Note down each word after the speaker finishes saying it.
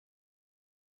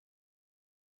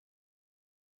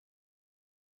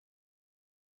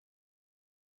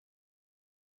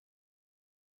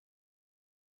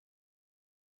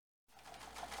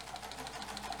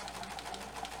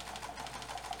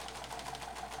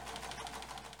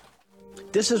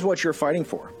This is what you're fighting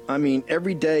for. I mean,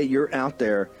 every day you're out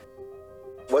there.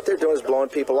 What they're doing is blowing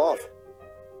people off.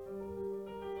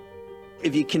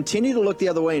 If you continue to look the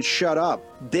other way and shut up,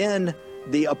 then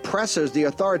the oppressors, the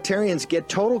authoritarians, get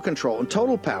total control and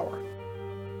total power.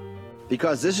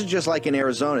 Because this is just like in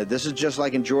Arizona. This is just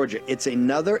like in Georgia. It's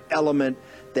another element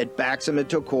that backs them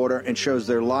into a corner and shows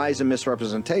their lies and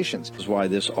misrepresentations. This is why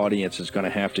this audience is going to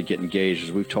have to get engaged.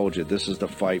 As we've told you, this is the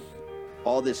fight.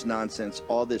 All this nonsense,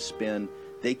 all this spin,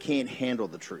 they can't handle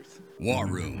the truth. War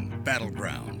Room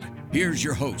Battleground. Here's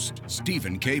your host,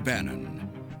 Stephen K. Bannon.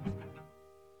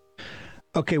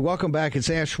 Okay, welcome back. It's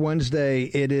Ash Wednesday.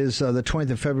 It is the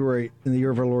 20th of February in the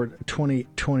year of our Lord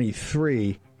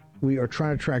 2023. We are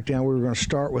trying to track down. We were going to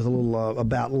start with a little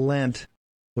about Lent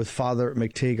with Father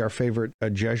McTeague, our favorite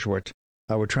Jesuit.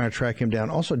 We're trying to track him down.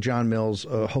 Also, John Mills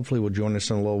hopefully will join us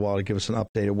in a little while to give us an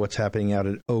update of what's happening out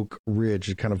at Oak Ridge.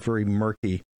 It's kind of very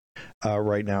murky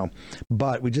right now.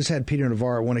 But we just had Peter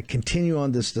Navarro. I want to continue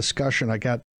on this discussion. I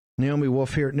got Naomi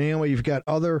Wolf here. Naomi, you've got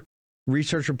other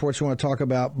research reports we want to talk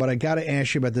about, but I got to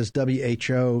ask you about this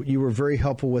WHO. You were very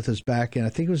helpful with us back in, I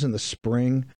think it was in the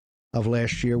spring of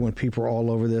last year when people were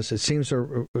all over this. It seems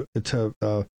to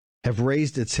have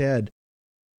raised its head.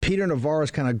 Peter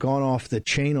Navarro's kind of gone off the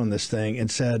chain on this thing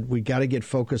and said, we got to get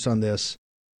focused on this.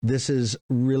 This is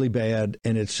really bad,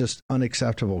 and it's just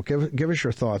unacceptable. Give us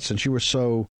your thoughts, since you were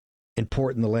so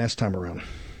important the last time around.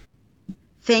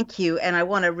 Thank you. And I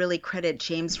want to really credit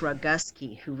James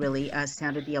Roguski, who really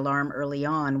sounded the alarm early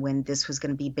on when this was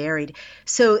going to be buried.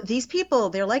 So these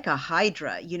people, they're like a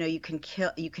hydra. You know, you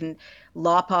can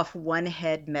lop off one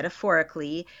head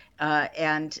metaphorically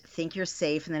and think you're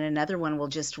safe, and then another one will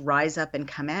just rise up and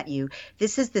come at you.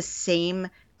 This is the same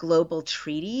global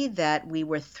treaty that we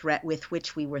were with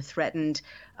which we were threatened,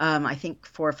 I think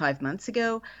 4 or 5 months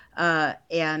ago.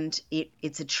 And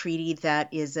it's a treaty that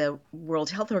is a World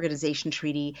Health Organization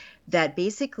treaty that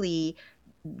basically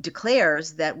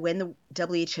declares that when the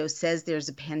WHO says there's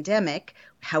a pandemic,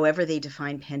 however they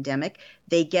define pandemic,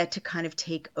 they get to kind of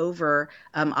take over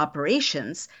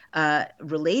operations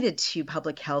related to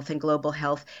public health and global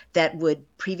health that would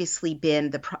previously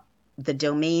been the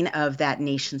domain of that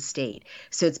nation state.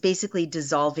 So it's basically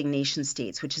dissolving nation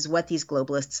states, which is what these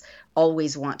globalists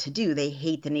always want to do. They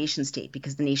hate the nation state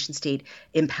because the nation state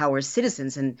empowers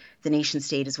citizens, and the nation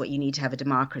state is what you need to have a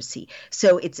democracy.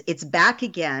 So it's back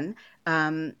again,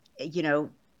 it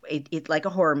like a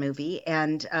horror movie.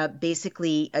 And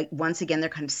basically, once again, they're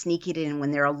kind of sneaking it in when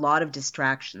there are a lot of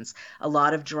distractions, a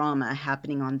lot of drama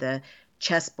happening on the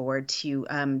chessboard to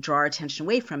draw our attention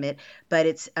away from it.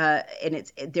 But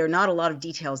there are not a lot of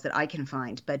details that I can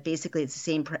find, but basically it's the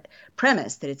same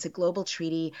premise that it's a global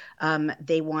treaty.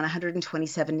 They want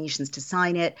 127 nations to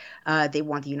sign it. They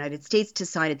want the United States to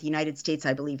sign it. The United States,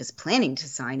 I believe, is planning to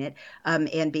sign it,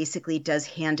 and basically does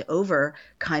hand over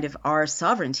kind of our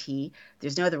sovereignty,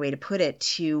 there's no other way to put it,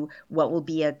 to what will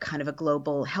be a kind of a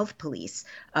global health police,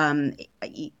 and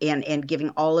giving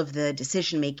all of the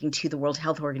decision making to the World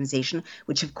Health Organization,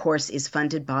 which of course is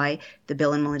funded by the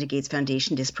Bill and Melinda Gates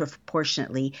Foundation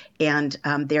disproportionately, and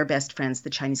their best friends, the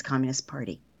Chinese Communist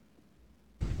Party.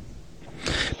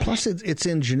 Plus, it's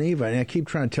in Geneva, and I keep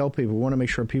trying to tell people, we want to make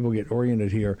sure people get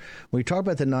oriented here. When we talk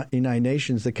about the United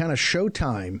Nations, the kind of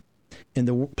showtime in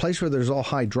the place where there's all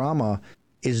high drama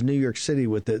is New York City,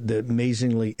 with the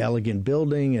amazingly elegant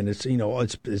building, and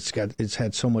it's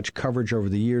had so much coverage over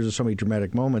the years and so many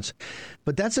dramatic moments.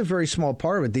 But that's a very small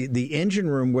part of it. The engine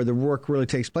room where the work really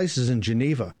takes place is in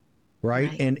Geneva,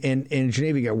 right? And in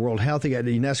Geneva, you got World Health, you got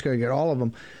UNESCO, you got all of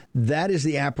them. That is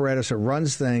the apparatus that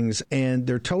runs things, and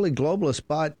they're totally globalist.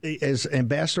 But as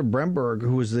Ambassador Bremberg,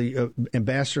 who is the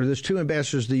ambassador, there's 2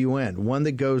 ambassadors to the UN. One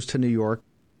that goes to New York,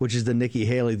 which is the Nikki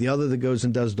Haley. The other that goes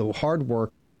and does the hard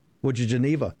work, which is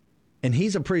Geneva. And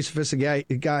he's a pretty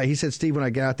sophisticated guy. He said, Steve, when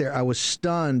I got out there, I was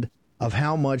stunned of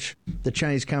how much the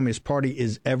Chinese Communist Party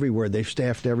is everywhere. They've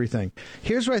staffed everything.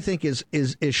 Here's what I think is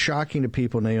shocking to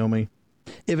people, Naomi.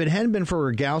 If it hadn't been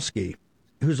for Roguski,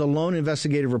 who's a lone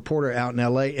investigative reporter out in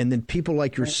L.A., and then people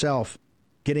like yourself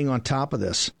getting on top of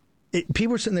this,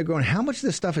 people are sitting there going, how much of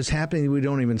this stuff is happening that we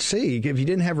don't even see? If you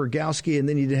didn't have Roguski and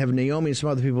then you didn't have Naomi and some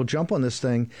other people jump on this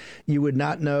thing, you would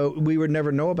not know. We would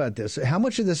never know about this. How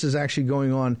much of this is actually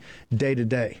going on day to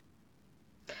day?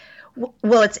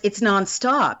 Well, it's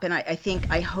nonstop. And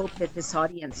I hope that this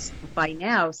audience by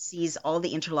now sees all the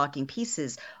interlocking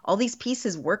pieces. All these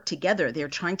pieces work together. They're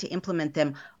trying to implement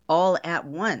them all at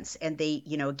once. And they,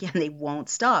 again, they won't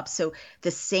stop. So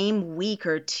the same week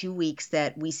or 2 weeks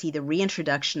that we see the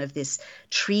reintroduction of this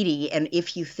treaty, and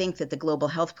if you think that the global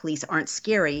health police aren't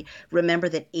scary, remember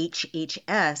that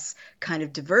HHS kind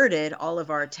of diverted all of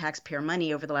our taxpayer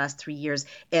money over the last 3 years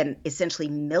and essentially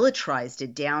militarized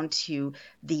it down to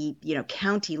the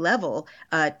county level,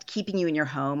 keeping you in your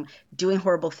home, doing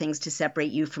horrible things to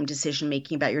separate you from decision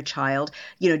making about your child,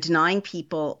 denying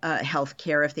people health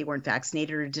care if they weren't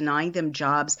vaccinated, or denying them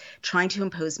jobs, trying to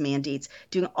impose mandates,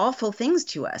 doing awful things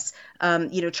to us,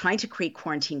 trying to create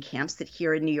quarantine camps that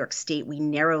here in New York State we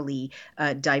narrowly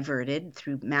diverted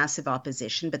through massive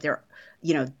opposition, but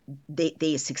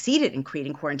they succeeded in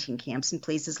creating quarantine camps in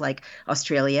places like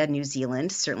Australia, New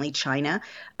Zealand, certainly China.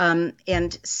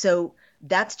 And so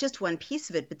that's just one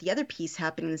piece of it. But the other piece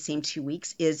happening in the same 2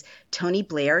 weeks is Tony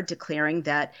Blair declaring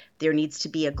that there needs to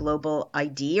be a global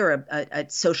ID or a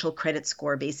social credit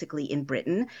score, basically, in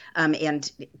Britain,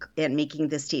 and making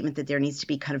the statement that there needs to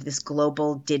be kind of this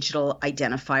global digital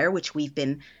identifier, which we've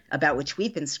been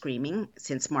screaming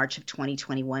since March of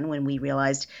 2021, when we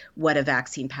realized what a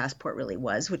vaccine passport really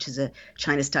was, which is a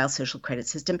China-style social credit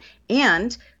system.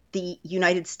 And the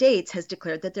United States has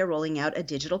declared that they're rolling out a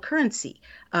digital currency,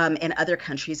 and other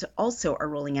countries also are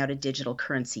rolling out a digital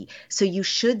currency. So you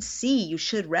should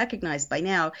recognize by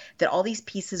now that all these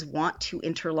pieces want to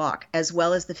interlock, as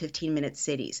well as the 15-minute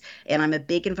cities. And I'm a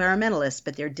big environmentalist,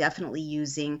 but they're definitely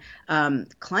using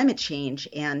climate change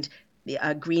and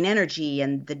green energy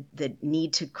and the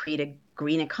need to create a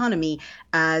green economy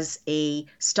as a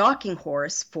stalking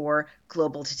horse for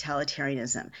global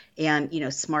totalitarianism. And,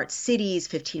 smart cities,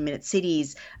 15-minute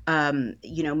cities, a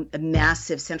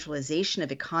massive centralization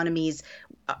of economies.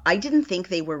 I didn't think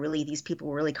these people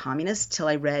were really communists till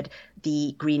I read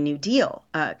the Green New Deal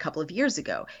a couple of years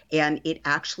ago. And it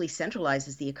actually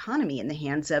centralizes the economy in the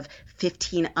hands of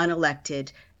 15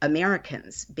 unelected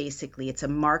Americans. Basically, it's a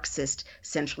Marxist,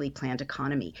 centrally planned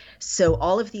economy. So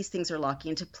all of these things are locking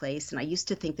into place. And I used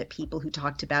to think that people who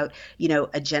talked about,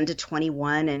 Agenda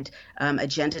 21 and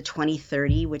Agenda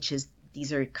 2030,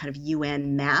 these are kind of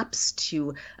UN maps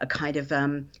to a kind of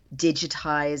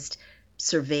digitized,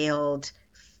 surveilled,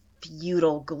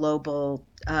 feudal global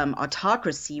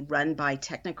autocracy run by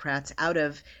technocrats out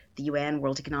of the UN,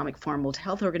 World Economic Forum, World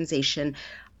Health Organization.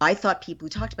 I thought people who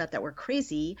talked about that were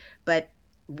crazy, but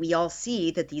we all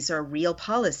see that these are real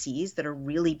policies that are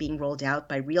really being rolled out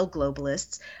by real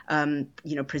globalists,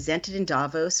 presented in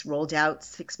Davos, rolled out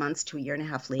 6 months to a year and a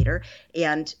half later,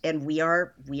 and we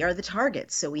are the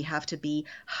targets. So we have to be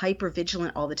hyper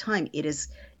vigilant all the time. It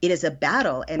is a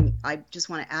battle, and I just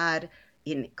want to add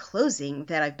in closing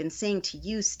that I've been saying to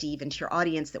you, Steve, and to your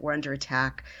audience that we're under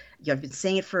attack. I've been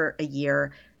saying it for a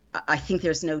year. I think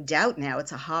there's no doubt now.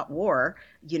 It's a hot war.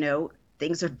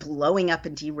 Things are blowing up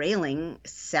and derailing,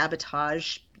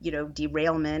 sabotage,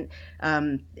 derailment,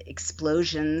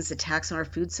 explosions, attacks on our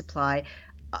food supply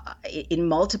in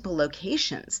multiple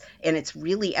locations. And it's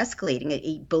really escalating.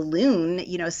 A balloon,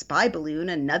 a spy balloon,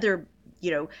 another,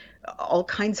 all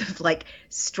kinds of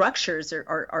structures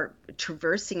are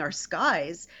traversing our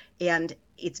skies. And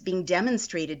it's being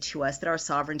demonstrated to us that our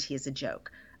sovereignty is a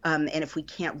joke. And if we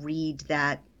can't read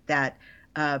that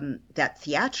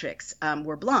theatrics,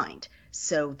 we're blind.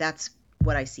 So that's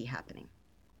what I see happening.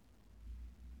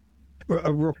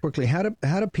 Real quickly, how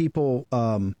do people?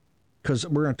 Because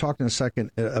we're going to talk in a second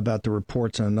about the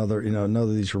reports and another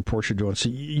of these reports you're doing. So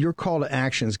your call to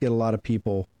actions get a lot of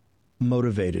people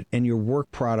motivated, and your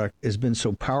work product has been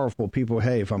so powerful. People,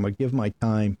 hey, if I'm going to give my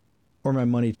time or my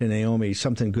money to Naomi,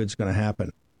 something good's going to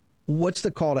happen. What's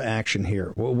the call to action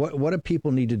here? What do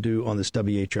people need to do on this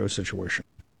WHO situation?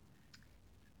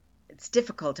 It's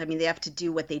difficult. I mean, they have to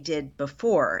do what they did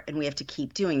before, and we have to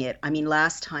keep doing it. I mean,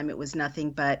 last time it was nothing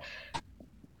but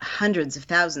hundreds of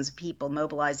thousands of people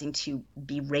mobilizing to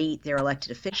berate their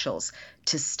elected officials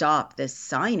to stop the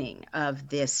signing of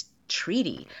this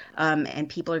treaty. And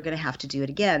people are going to have to do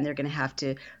it again. They're going to have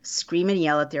to scream and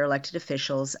yell at their elected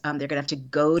officials. They're going to have to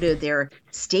go to their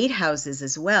state houses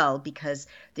as well, because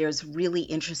there's really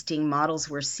interesting models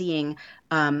we're seeing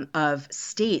of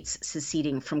states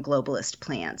seceding from globalist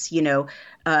plans.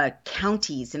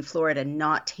 Counties in Florida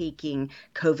not taking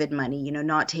COVID money,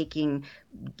 not taking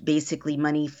basically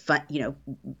money,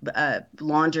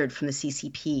 laundered from the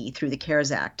CCP through the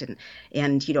CARES Act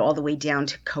and all the way down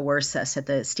to coerce us at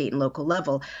the state and local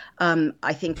level.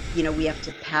 I think, we have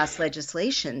to pass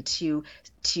legislation to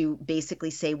to basically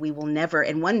say we will never,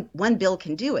 and one bill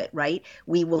can do it, right?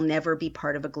 We will never be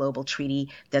part of a global treaty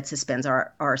that suspends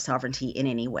our sovereignty in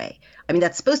any way. I mean,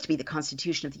 that's supposed to be the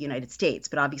Constitution of the United States,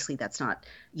 but obviously that's not,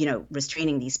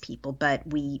 restraining these people. But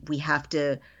we have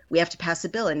to pass a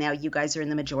bill, and now you guys are in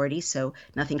the majority, so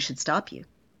nothing should stop you.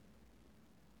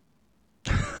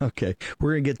 Okay,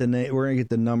 we're gonna get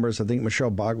the numbers. I think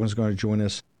Michelle Bachmann's going to join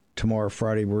us tomorrow,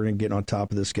 Friday. We're gonna get on top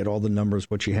of this, get all the numbers,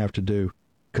 what you have to do,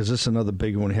 because this is another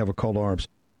big one. You have a call to arms.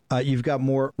 You've got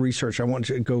more research. I want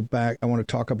to go back. I want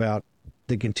to talk about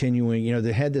the continuing.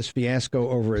 They had this fiasco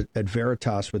over at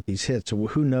Veritas with these hits. So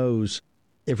who knows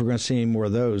if we're going to see any more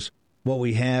of those? What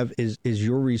we have is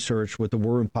your research with the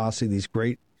War Room Posse, these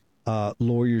great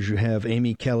lawyers you have,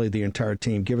 Amy Kelly, the entire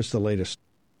team. Give us the latest.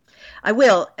 I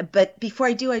will, but before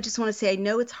I do, I just want to say I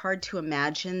know it's hard to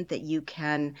imagine that you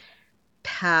can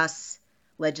pass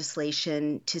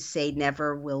legislation to say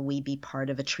never will we be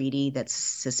part of a treaty that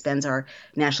suspends our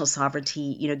national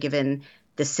sovereignty, given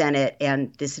the Senate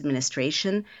and this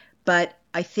administration. But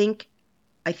I think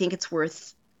it's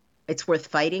worth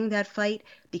fighting that fight,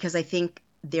 because I think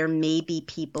there may be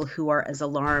people who are as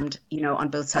alarmed, on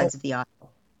both sides of the aisle.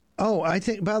 Oh, I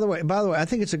think, by the way, I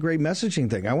think it's a great messaging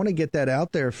thing. I want to get that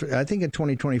out there. I think in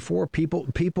 2024,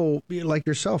 people like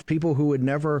yourself, people who would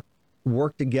never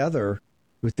work together,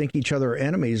 who think each other are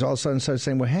enemies, all of a sudden start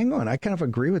saying, well, hang on, I kind of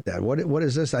agree with that. What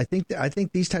is this? I think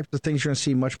these types of things you're going to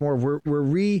see much more. We're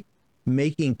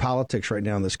remaking politics right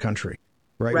now in this country,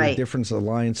 right? With different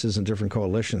alliances and different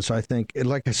coalitions. So I think,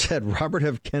 like I said, Robert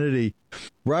F. Kennedy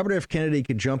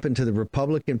could jump into the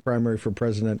Republican primary for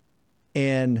president,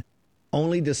 and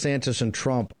only DeSantis and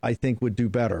Trump, I think, would do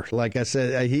better. Like I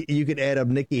said, you could add up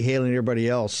Nikki Haley and everybody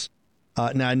else.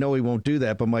 Now, I know he won't do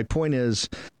that, but my point is,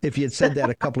 if you had said that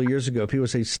a couple of years ago, people would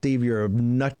say, Steve, you're a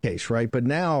nutcase, right? But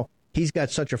now he's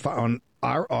got such on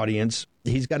our audience,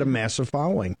 he's got a massive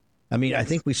following. I mean, I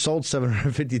think we sold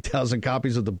 750,000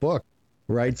 copies of the book,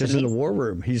 right? This is the War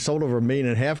Room. He sold over 1.5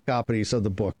 million copies of the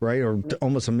book, right? Or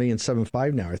almost 1.75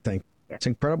 million now, I think. Yeah. It's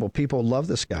incredible. People love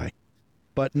this guy.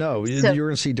 But no, you're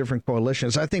going to see different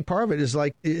coalitions. I think part of it is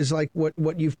like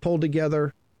what you've pulled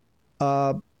together.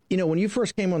 When you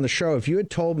first came on the show, if you had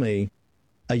told me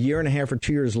a year and a half or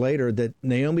 2 years later that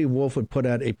Naomi Wolf would put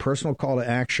out a personal call to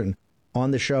action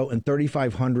on the show and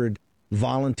 3,500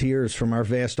 volunteers from our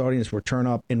vast audience would turn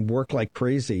up and work like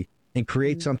crazy and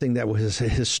create something that was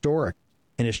historic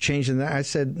and is changing that, I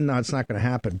said, no, it's not going to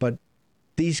happen. But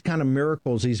these kind of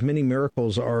miracles, these mini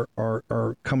miracles are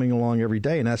coming along every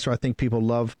day. And that's why I think people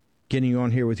love getting you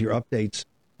on here with your updates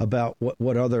about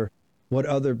what other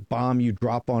bomb you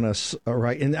drop on us. All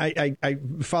right. And I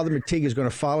Father McTeague is going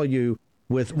to follow you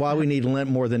with why we need Lent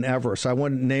more than ever. So I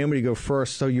want Naomi to go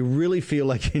first, so you really feel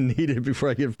like you need it before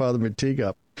I get Father McTeague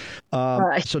up.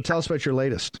 So tell us about your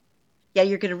latest. Yeah,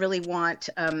 you're going to really want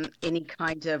any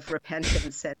kind of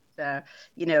repentance and,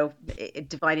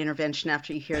 divine intervention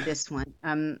after you hear this one.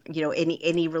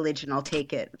 Any religion, I'll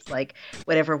take it. It's like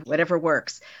whatever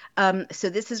works. So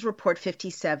this is Report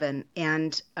 57,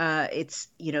 and it's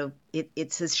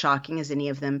as shocking as any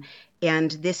of them.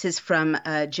 And this is from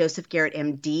Joseph Garrett,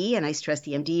 MD, and I stress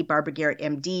the MD, Barbara Garrett,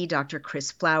 MD, Dr.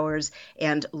 Chris Flowers,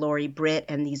 and Lori Britt,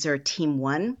 and these are Team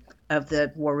 1 of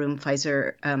the War Room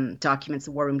Pfizer documents,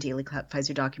 the War Room Daily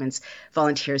Pfizer documents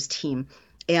volunteers team.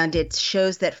 And it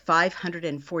shows that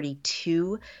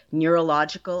 542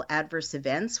 neurological adverse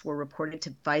events were reported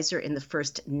to Pfizer in the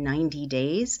first 90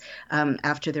 days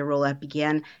after their rollout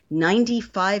began.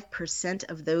 95%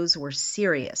 of those were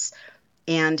serious,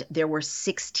 and there were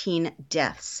 16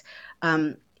 deaths.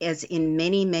 As in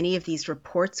many of these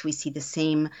reports, we see the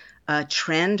same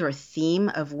trend or theme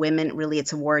of women. Really,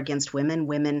 it's a war against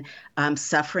women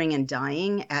suffering and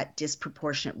dying at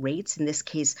disproportionate rates. In this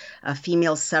case,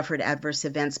 females suffered adverse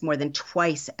events more than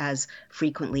twice as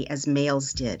frequently as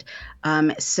males did.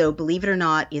 So believe it or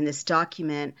not, in this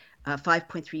document,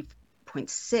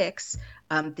 5.3.6,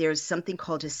 there's something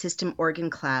called a system organ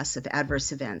class of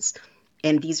adverse events.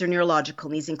 And these are neurological,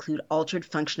 and these include altered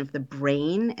function of the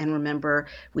brain. And remember,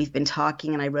 we've been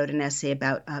talking, and I wrote an essay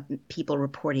about people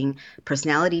reporting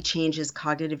personality changes,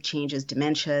 cognitive changes,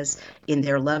 dementias in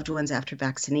their loved ones after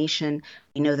vaccination.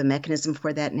 We know the mechanism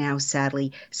for that now,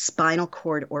 sadly, spinal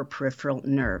cord or peripheral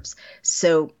nerves.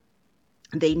 So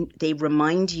they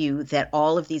remind you that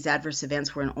all of these adverse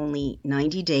events were in only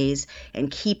 90 days, and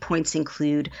key points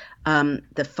include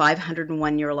the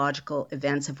 501 neurological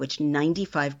events, of which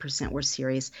 95% were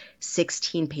serious.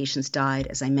 16 patients died,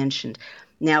 as I mentioned.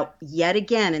 Now, yet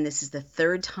again, and this is the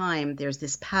third time there's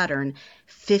this pattern,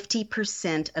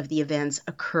 50% of the events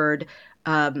occurred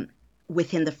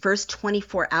within the first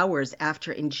 24 hours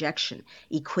after injection,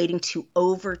 equating to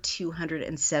over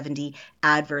 270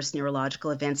 adverse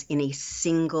neurological events in a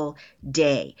single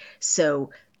day.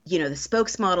 So, the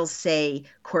spokesmodels say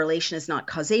correlation is not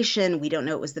causation. We don't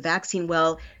know it was the vaccine.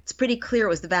 Well, it's pretty clear it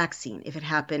was the vaccine if it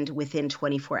happened within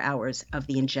 24 hours of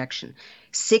the injection.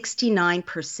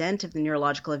 69% of the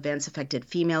neurological events affected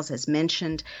females, as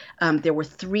mentioned. There were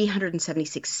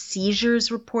 376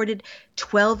 seizures reported,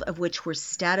 12 of which were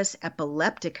status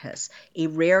epilepticus, a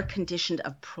rare condition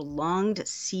of prolonged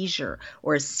seizure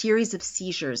or a series of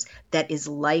seizures that is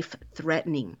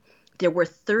life-threatening. There were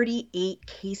 38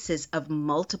 cases of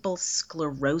multiple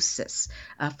sclerosis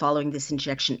following this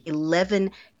injection,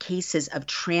 11 cases of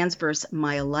transverse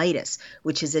myelitis,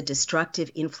 which is a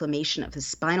destructive inflammation of the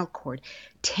spinal cord,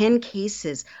 10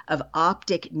 cases of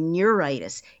optic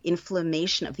neuritis,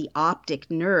 inflammation of the optic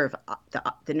nerve,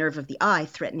 the nerve of the eye,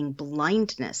 threatening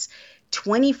blindness,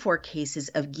 24 cases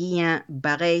of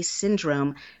Guillain-Barré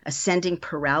syndrome, ascending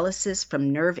paralysis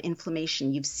from nerve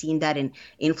inflammation. You've seen that in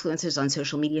influencers on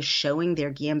social media showing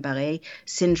their Guillain-Barré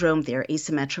syndrome, their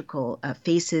asymmetrical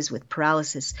faces with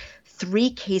paralysis.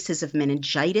 3 cases of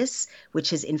meningitis,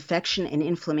 which is infection and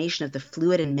inflammation of the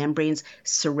fluid and membranes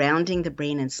surrounding the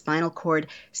brain and spinal cord.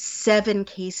 7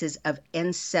 cases of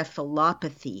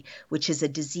encephalopathy, which is a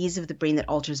disease of the brain that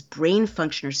alters brain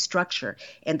function or structure.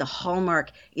 And the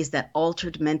hallmark is that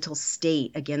altered mental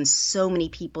state. Again, so many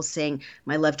people saying,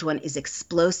 my loved one is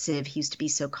explosive. He used to be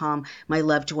so calm. My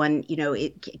loved one,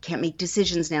 it can't make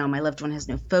decisions now. My loved one has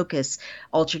no focus,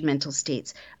 altered mental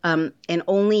states. And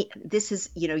only, this is,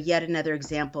 yet another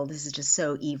example, this is just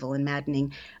so evil and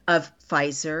maddening, of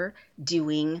Pfizer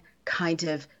doing kind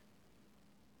of,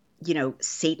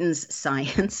 Satan's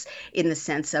science in the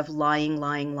sense of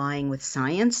lying with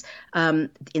science.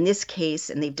 In this case,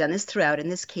 and they've done this throughout, in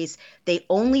this case, they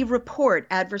only report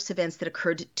adverse events that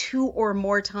occurred 2 or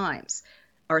more times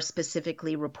are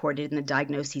specifically reported in the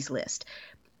diagnoses list.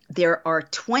 There are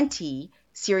 20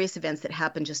 serious events that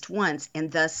happened just once,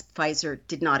 and thus Pfizer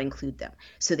did not include them.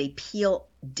 So they peel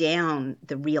down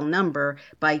the real number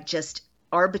by just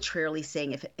arbitrarily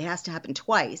saying if it has to happen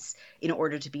twice in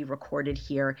order to be recorded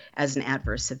here as an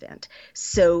adverse event.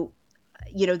 So,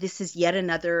 this is yet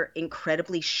another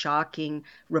incredibly shocking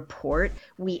report.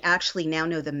 We actually now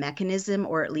know the mechanism,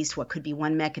 or at least what could be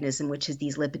one mechanism, which is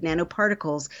these lipid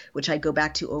nanoparticles, which I go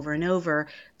back to over and over,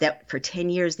 that for 10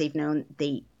 years they've known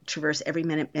they traverse every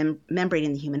membrane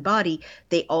in the human body.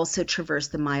 They also traverse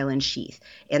the myelin sheath,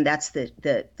 and that's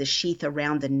the sheath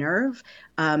around the nerve.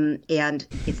 And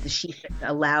it's the sheath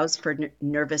that allows for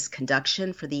nervous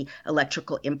conduction, for the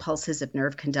electrical impulses of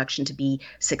nerve conduction to be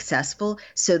successful.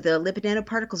 So the lipid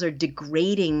nanoparticles are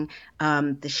degrading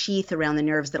the sheath around the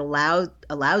nerves that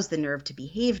allows the nerve to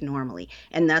behave normally.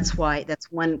 And that's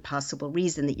one possible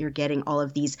reason that you're getting all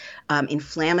of these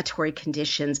inflammatory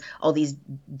conditions, all these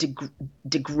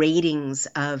degradings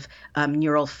of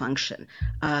neural function.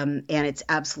 And it's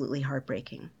absolutely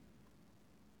heartbreaking.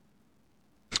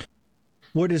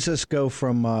 Where does this go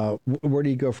from? Where do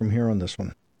you go from here on this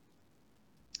one?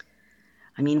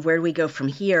 I mean, where do we go from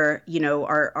here?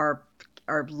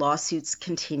 Our lawsuits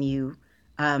continue.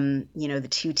 The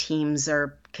 2 teams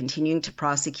are continuing to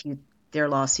prosecute their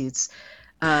lawsuits.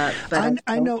 But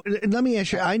I know. Let me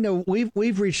ask you. I know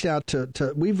we've reached out to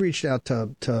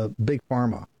big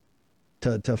pharma,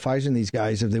 to Pfizer and these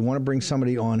guys, if they want to bring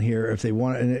somebody on here, if they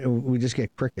want, and we just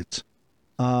get crickets.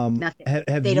 nothing.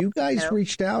 Have you guys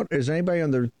reached out? Is anybody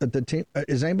on the team?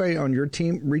 Is anybody on your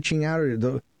team reaching out?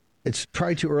 Or it's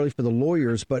probably too early for the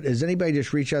lawyers, but has anybody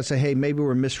just reached out and say, hey, maybe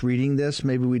we're misreading this.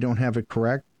 Maybe we don't have it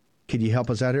correct. Could you help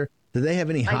us out here? Do they have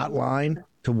any hotline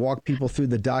to walk people through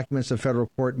the documents the federal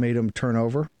court made them turn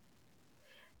over?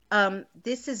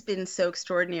 This has been so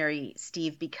extraordinary,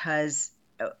 Steve, because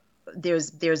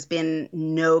there's been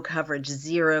no coverage,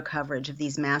 zero coverage of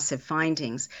these massive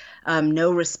findings,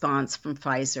 no response from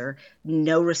Pfizer,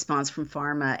 no response from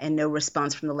pharma, and no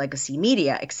response from the legacy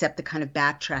media, except the kind of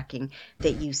backtracking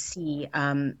that you see,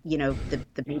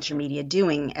 the major media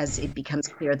doing as it becomes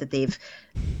clear that they've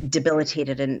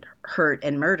debilitated and hurt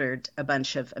and murdered a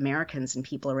bunch of Americans and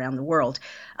people around the world.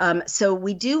 So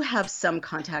we do have some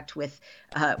contact with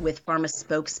pharma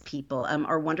spokespeople.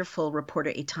 Our wonderful reporter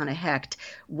Etana Hecht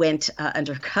went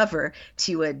undercover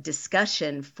to a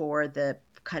discussion for the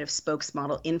kind of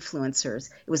spokesmodel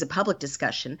influencers. It was a public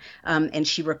discussion, and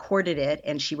she recorded it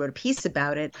and she wrote a piece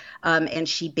about it. And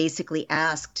she basically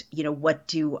asked, what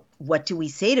do we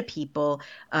say to people,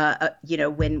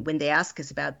 when they ask us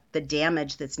about the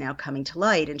damage that's now coming to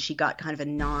light? And she got kind of a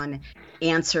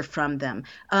non-answer from them.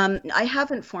 I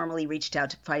haven't formally reached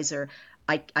out to Pfizer.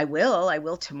 I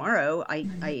will tomorrow.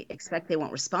 I expect they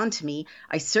won't respond to me.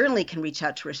 I certainly can reach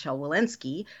out to Rochelle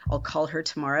Walensky. I'll call her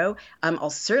tomorrow. I'll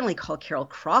certainly call Carol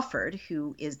Crawford,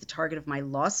 who is the target of my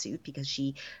lawsuit because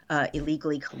she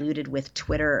illegally colluded with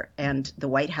Twitter and the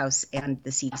White House and the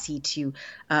CDC to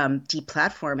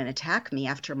deplatform and attack me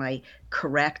after my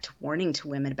correct warning to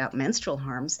women about menstrual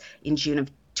harms in June of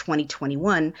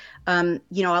 2021.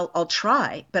 I'll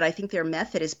try, but I think their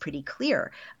method is pretty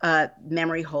clear.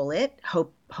 Memory hole it,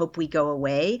 hope we go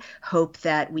away, hope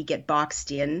that we get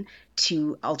boxed in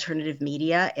to alternative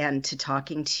media and to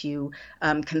talking to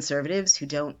conservatives who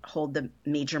don't hold the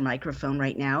major microphone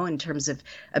right now in terms of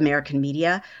American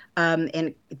media.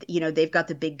 And they've got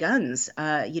the big guns,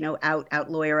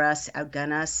 out lawyer us,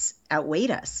 outgun us,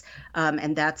 outweight us.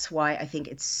 And that's why I think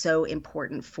it's so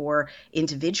important for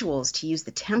individuals to use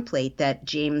the template that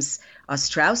James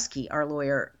Ostrowski, our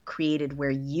lawyer, created, where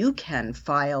you can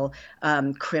file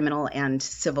criminal and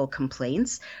civil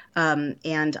complaints.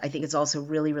 And I think it's also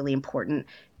really, really important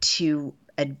to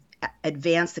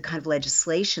advance the kind of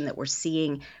legislation that we're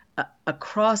seeing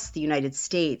across the United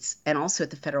States and also at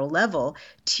the federal level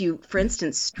to, for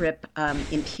instance, strip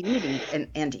impunity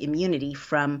and immunity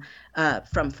from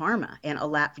pharma and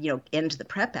allow, end the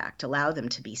PrEP Act, allow them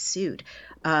to be sued.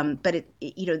 But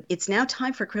it's now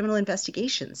time for criminal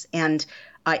investigations. And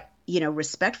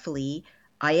respectfully,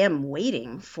 I am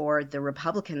waiting for the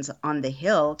Republicans on the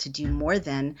Hill to do more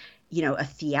than, a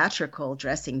theatrical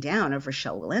dressing down of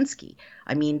Rochelle Walensky.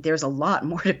 I mean, there's a lot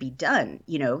more to be done.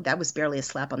 That was barely a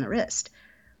slap on the wrist.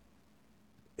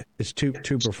 It's too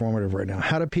performative right now.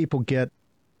 How do people get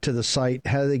to the site?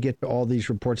 How do they get to all these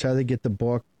reports? How do they get the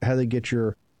book? How do they get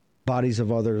your Bodies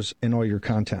of Others and all your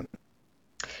content?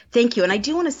 Thank you. And I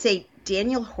do want to say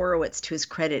Daniel Horowitz, to his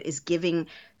credit, is giving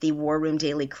the War Room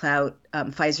Daily Clout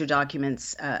Pfizer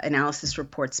documents analysis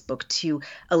reports book to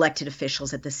elected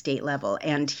officials at the state level.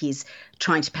 And he's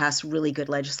trying to pass really good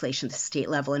legislation at the state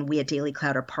level. And we at Daily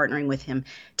Clout are partnering with him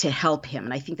to help him.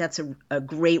 And I think that's a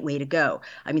great way to go.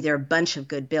 I mean, there are a bunch of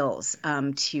good bills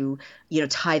to,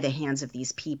 tie the hands of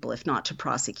these people, if not to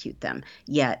prosecute them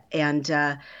yet.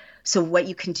 And so what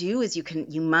you can do is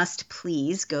you must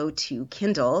please go to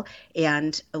Kindle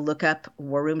and look up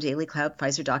War Room Daily Clout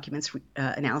Pfizer documents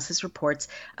analysis reports.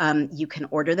 You can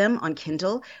order them on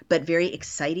Kindle, but very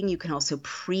exciting, you can also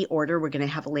pre-order. We're going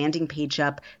to have a landing page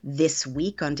up this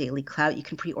week on Daily Clout. You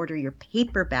can pre-order your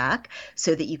paperback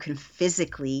so that you can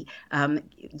physically,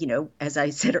 as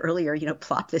I said earlier,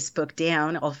 plop this book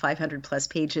down, all 500 plus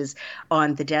pages,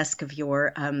 on the desk of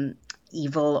your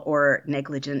evil or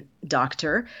negligent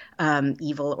doctor,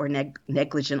 evil or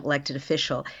negligent elected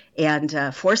official,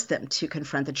 and force them to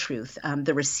confront the truth,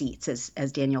 the receipts,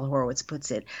 as Daniel Horowitz puts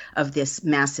it, of this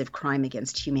massive crime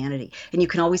against humanity. And you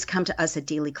can always come to us at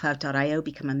dailyclout.io,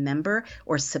 become a member,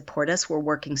 or support us. We're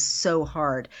working so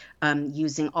hard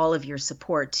using all of your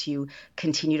support to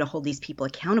continue to hold these people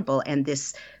accountable. And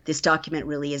this document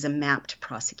really is a map to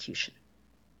prosecution.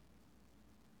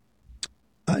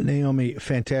 Naomi,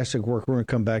 fantastic work. We're going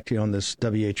to come back to you on this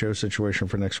WHO situation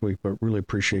for next week, but really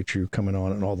appreciate you coming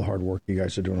on and all the hard work you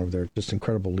guys are doing over there. Just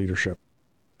incredible leadership.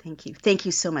 Thank you. Thank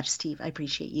you so much, Steve. I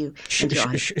appreciate you. Should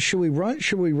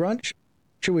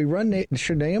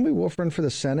Naomi Wolf run for the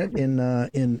Senate in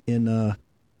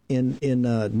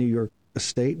New York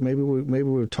State? Maybe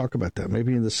we'll talk about that.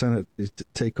 Maybe in the Senate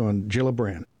take on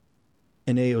Gillibrand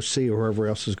and AOC or whoever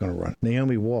else is going to run.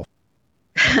 Naomi Wolf.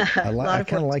 I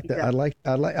kind of like that. I like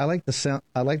the sound.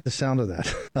 I like the sound of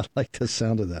that. I like the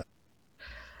sound of that.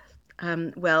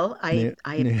 Well, I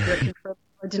am looking for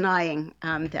denying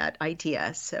that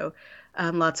idea. So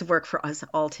lots of work for us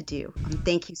all to do.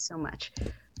 Thank you so much.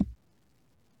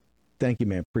 Thank you,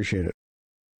 ma'am. Appreciate it.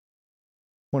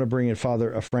 I want to bring in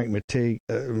Father Frank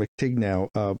McTighe now.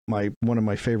 One of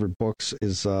my favorite books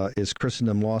is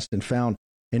Christendom Lost and Found.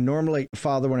 And normally,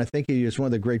 Father, when I think of you, it's one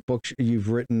of the great books you've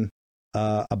written.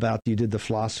 You did the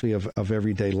philosophy of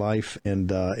everyday life and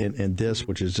this,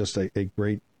 which is just a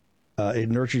great, it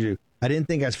nurtures you. I didn't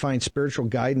think I'd find spiritual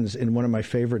guidance in one of my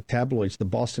favorite tabloids, the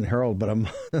Boston Herald, but I'm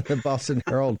the Boston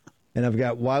Herald, and I've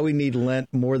got Why We Need Lent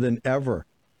More Than Ever.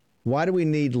 Why do we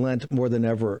need Lent more than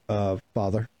ever,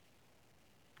 Father?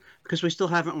 Because we still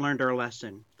haven't learned our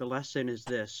lesson. The lesson is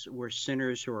this: we're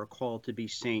sinners who are called to be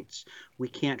saints. We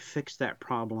can't fix that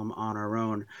problem on our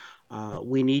own.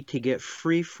 We need to get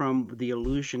free from the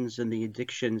illusions and the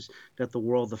addictions that the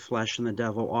world, the flesh, and the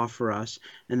devil offer us.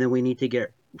 And then we need to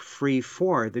get free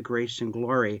for the grace and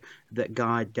glory that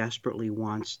God desperately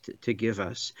wants to give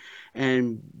us.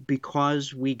 And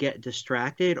because we get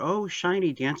distracted, oh,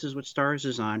 shiny Dances with Stars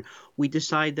is on, we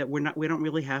decide that we don't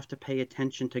really have to pay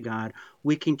attention to God.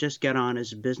 We can just get on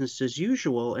as business as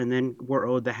usual, and then we're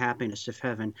owed the happiness of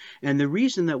heaven. And the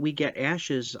reason that we get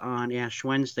ashes on Ash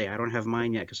Wednesday, I don't have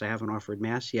mine yet because I haven't offered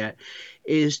Mass yet,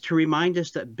 is to remind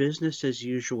us that business as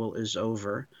usual is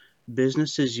over.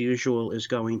 Business as usual is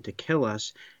going to kill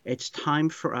us. It's time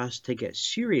for us to get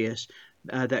serious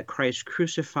that Christ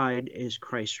crucified, is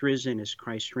Christ risen, is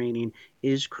Christ reigning,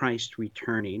 is Christ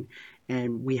returning.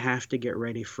 And we have to get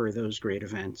ready for those great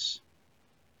events.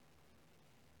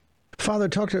 Father,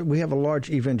 we have a large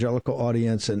evangelical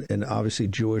audience and obviously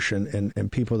Jewish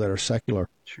and people that are secular.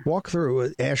 Sure. Walk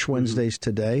through Ash Wednesdays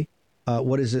today.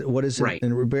 What is it? Right.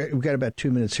 And we've got about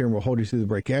 2 minutes here, and we'll hold you through the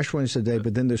break. Ash Wednesday today,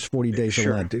 but then there's 40 days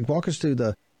Sure. of Lent. Walk us through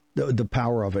the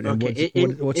power of it, and Okay.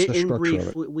 what's the In structure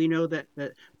brief, of it? we know that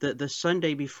the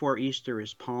Sunday before Easter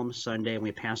is Palm Sunday, and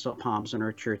we pass out palms in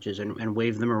our churches and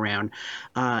wave them around.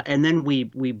 And then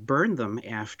we burn them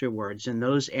afterwards, and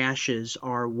those ashes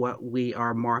are what we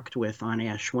are marked with on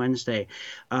Ash Wednesday.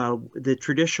 The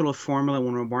traditional formula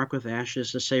when we're marked with ashes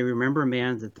is to say, remember,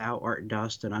 man, that thou art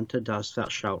dust, and unto dust thou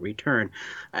shalt return.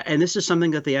 And this is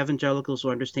something that the evangelicals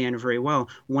will understand very well.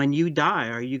 When you die,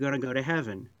 are you going to go to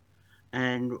heaven?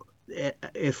 And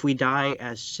if we die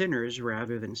as sinners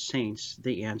rather than saints,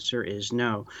 the answer is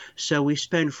no. So we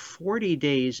spend 40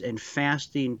 days in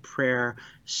fasting, prayer,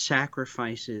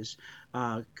 sacrifices,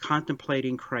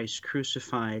 contemplating Christ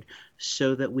crucified,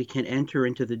 so that we can enter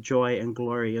into the joy and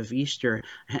glory of Easter,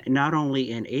 not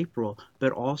only in April,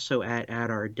 but also at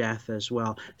our death as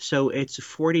well. So it's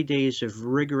 40 days of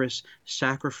rigorous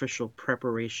sacrificial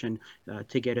preparation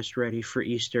to get us ready for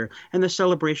Easter. And the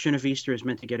celebration of Easter is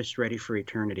meant to get us ready for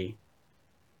eternity.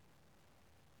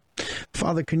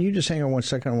 Father, can you just hang on 1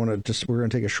 second? We're going to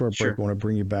take a short break. Sure. I want to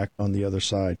bring you back on the other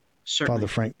side. Certainly. Father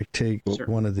Frank McTighe,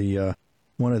 Certainly.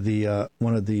 one of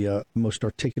the most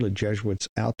articulate Jesuits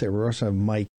out there. We also have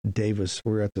Mike Davis.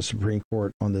 We were at the Supreme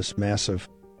Court on this massive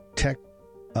tech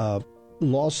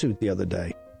lawsuit the other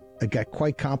day. It got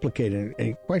quite complicated,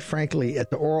 and quite frankly, at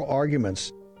the oral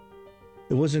arguments,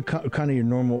 it wasn't kind of your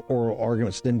normal oral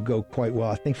arguments. Didn't go quite well,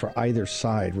 I think, for either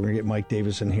side. We're going to get Mike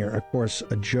Davis in here. And of course,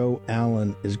 Joe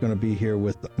Allen is going to be here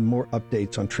with more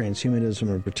updates on transhumanism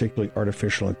and particularly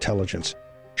artificial intelligence.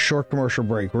 Short commercial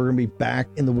break. We're going to be back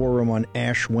in the War Room on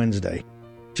Ash Wednesday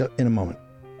just in a moment.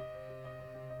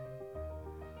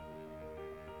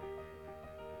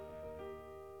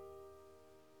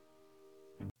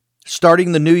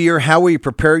 Starting the new year, how will you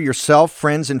prepare yourself,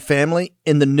 friends, and family?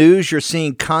 In the news, you're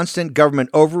seeing constant government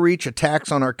overreach,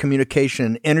 attacks on our communication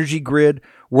and energy grid,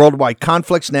 worldwide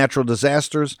conflicts, natural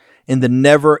disasters, and the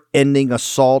never-ending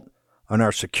assault on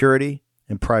our security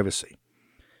and privacy.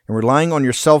 And relying on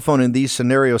your cell phone in these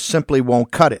scenarios simply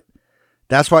won't cut it.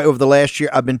 That's why over the last year,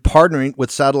 I've been partnering with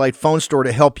Satellite Phone Store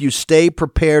to help you stay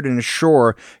prepared and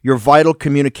ensure your vital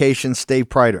communications stay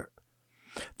brighter.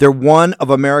 They're one of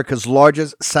America's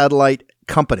largest satellite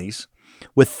companies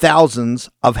with thousands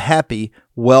of happy,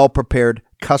 well-prepared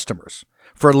customers.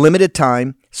 For a limited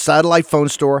time, Satellite Phone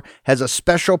Store has a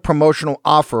special promotional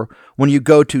offer when you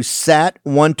go to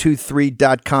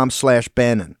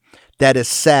sat123.com/Bannon. That is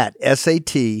sat,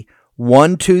 S-A-T,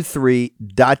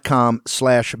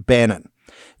 123.com/Bannon.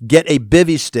 Get a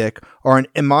Bivy stick or an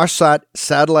Inmarsat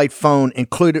satellite phone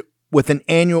included with an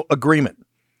annual agreement.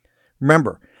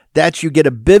 Remember, that's you get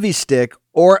a Bivy stick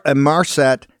or a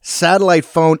Inmarsat satellite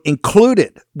phone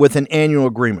included with an annual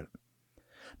agreement.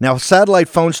 Now, Satellite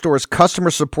Phone Store's customer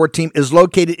support team is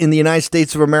located in the United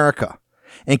States of America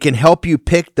and can help you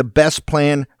pick the best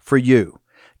plan for you.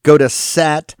 Go to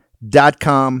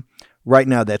sat.com right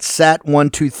now. That's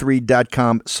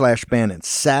sat123.com/Bannon.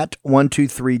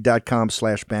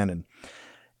 Sat123.com/Bannon.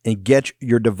 And get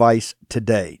your device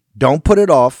today. Don't put it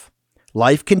off.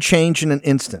 Life can change in an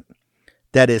instant.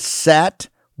 That is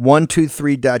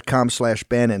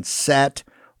sat123.com/Bannon.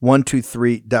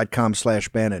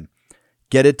 Sat123.com/Bannon.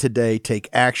 Get it today. Take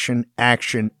action,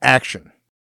 action, action.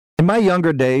 In my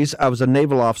younger days, I was a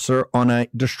naval officer on a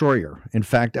destroyer. In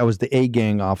fact, I was the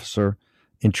A-gang officer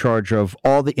in charge of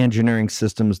all the engineering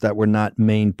systems that were not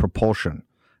main propulsion.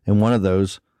 And one of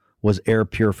those was air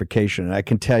purification. And I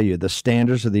can tell you, the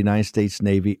standards of the United States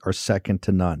Navy are second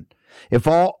to none. If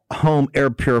all home air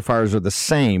purifiers are the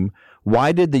same,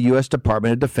 why did the U.S.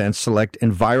 Department of Defense select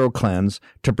EnviroKlenz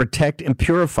to protect and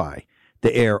purify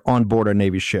the air on board our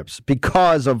Navy ships?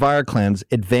 Because EnviroKlenz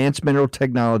advanced mineral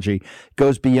technology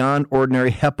goes beyond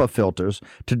ordinary HEPA filters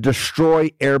to destroy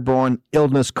airborne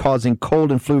illness-causing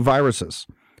cold and flu viruses.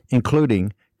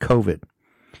 including COVID.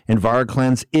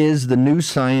 EnviroCleanse is the new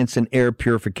science in air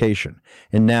purification,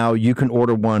 and now you can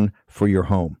order one for your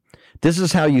home. This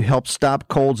is how you help stop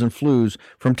colds and flus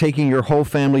from taking your whole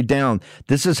family down.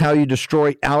 This is how you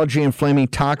destroy allergy-inflaming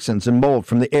toxins and mold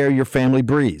from the air your family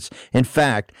breathes. In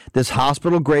fact, this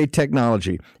hospital-grade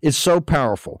technology is so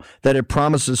powerful that it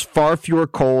promises far fewer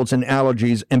colds and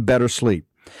allergies and better sleep.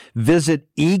 Visit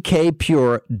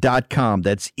ekpure.com.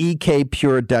 That's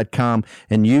ekpure.com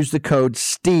and use the code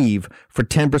STEVE for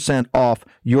 10% off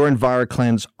your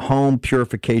EnviroCleanse home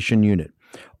purification unit.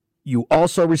 You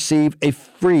also receive a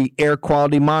free air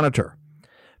quality monitor,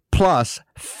 plus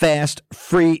fast,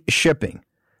 free shipping.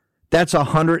 That's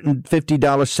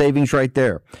 $150 savings right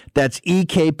there. That's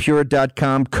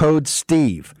ekpure.com, code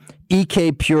STEVE.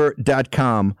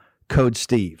 ekpure.com, code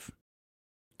STEVE.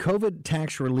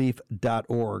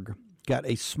 COVIDtaxrelief.org got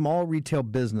a small retail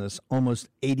business almost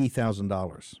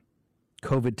 $80,000.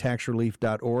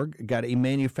 COVIDtaxrelief.org got a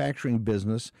manufacturing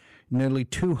business nearly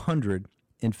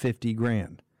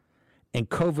 $250,000. And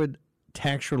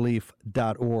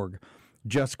COVIDtaxrelief.org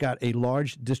just got a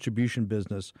large distribution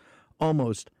business,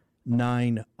 almost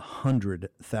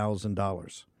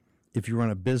 $900,000. If you run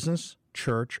a business,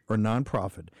 church, or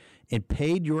nonprofit and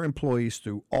paid your employees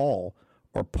through all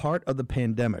or part of the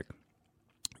pandemic,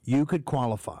 you could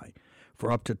qualify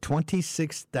for up to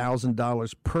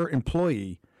 $26,000 per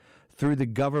employee through the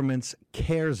government's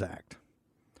CARES Act.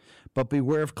 But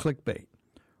beware of clickbait,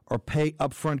 or pay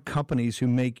upfront companies who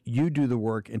make you do the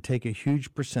work and take a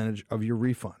huge percentage of your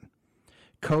refund.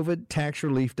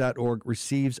 COVIDtaxrelief.org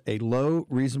receives a low,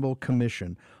 reasonable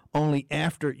commission only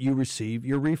after you receive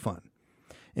your refund.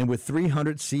 And with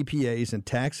 300 CPAs and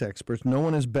tax experts, no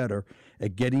one is better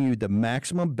at getting you the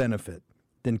maximum benefit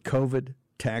than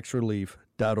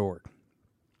COVIDtaxrelief.org.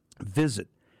 Visit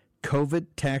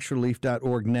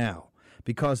COVIDtaxrelief.org now,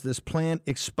 because this plan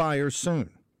expires soon.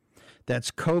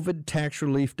 That's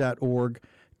COVIDtaxrelief.org,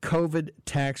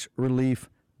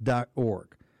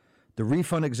 COVIDtaxrelief.org. The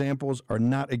refund examples are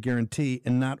not a guarantee,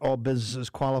 and not all businesses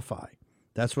qualify.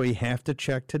 That's why you have to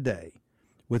check today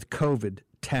with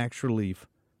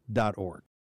COVIDtaxrelief.org.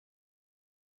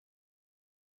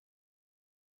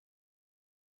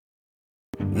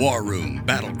 War Room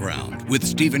Battleground with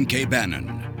Stephen K.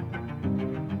 Bannon.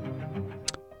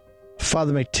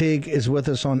 Father McTeague is with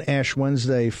us on Ash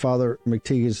Wednesday. Father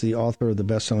McTeague is the author of the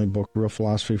best-selling book, Real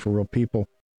Philosophy for Real People.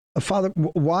 Father,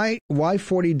 why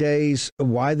 40 days?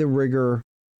 Why the rigor?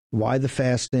 Why the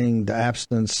fasting, the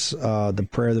abstinence, the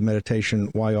prayer, the meditation?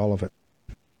 Why all of it?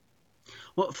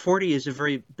 Well, 40 is a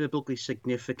very biblically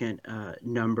significant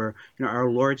number. You know, our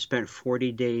Lord spent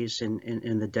 40 days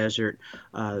in the desert.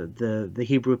 The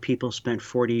Hebrew people spent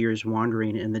 40 years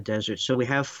wandering in the desert. So we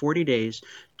have 40 days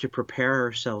to prepare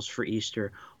ourselves for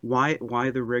Easter. Why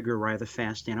the rigor? Why the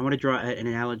fasting? I want to draw an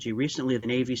analogy. Recently, the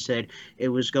Navy said it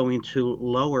was going to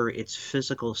lower its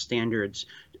physical standards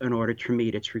in order to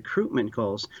meet its recruitment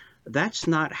goals. That's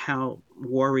not how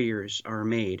warriors are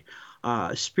made.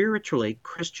 Spiritually,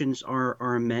 Christians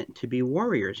are meant to be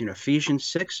warriors. You know, Ephesians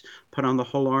 6, put on the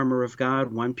whole armor of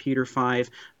God. 1 Peter 5,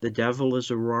 the devil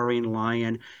is a roaring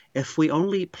lion. If we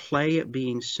only play at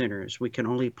being sinners, we can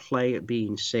only play at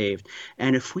being saved.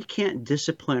 And if we can't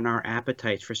discipline our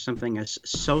appetites for something as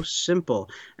so simple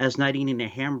as not eating a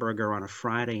hamburger on a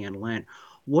Friday in Lent,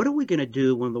 what are we going to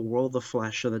do when the world, the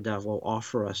flesh, and the devil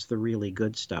offer us the really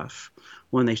good stuff,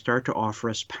 when they start to offer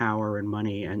us power and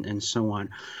money and so on?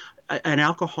 An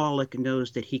alcoholic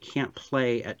knows that he can't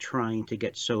play at trying to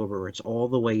get sober. It's all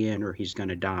the way in or he's going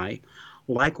to die.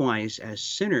 Likewise, as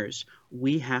sinners,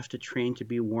 we have to train to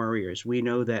be warriors. We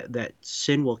know that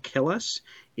sin will kill us.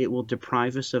 It will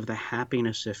deprive us of the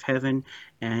happiness of heaven,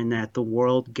 and that the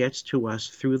world gets to us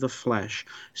through the flesh.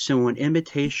 So in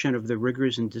imitation of the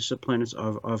rigors and disciplines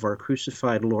of our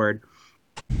crucified Lord,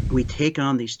 we take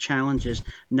on these challenges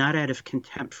not out of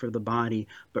contempt for the body,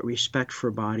 but respect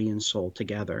for body and soul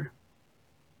together.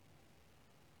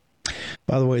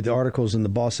 By the way, the article's in the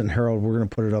Boston Herald. We're going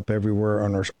to put it up everywhere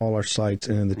on all our sites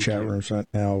and in the chat rooms right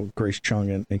now. Grace Chung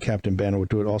and Captain Banner would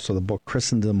do it. Also, the book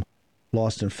Christendom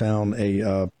Lost and Found,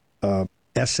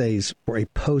 essays for a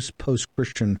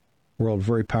post-Christian world.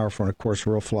 Very powerful. And, of course,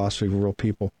 Real Philosophy for Real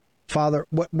People. Father,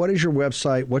 what is your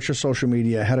website? What's your social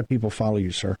media? How do people follow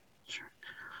you, sir? Sure.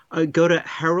 Go to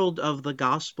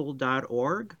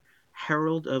heraldofthegospel.org.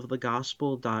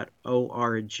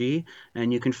 heraldofthegospel.org,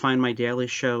 and you can find my daily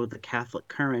show, The Catholic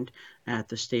Current, at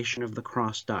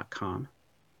thestationofthecross.com.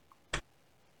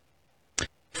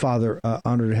 Father,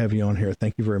 honored to have you on here.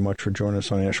 Thank you very much for joining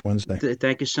us on Ash Wednesday.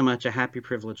 Thank you so much. A happy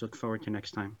privilege. Look forward to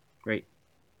next time. Great.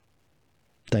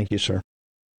 Thank you, sir.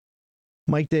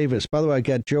 Mike Davis. By the way, I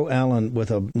got Joe Allen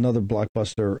with another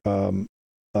blockbuster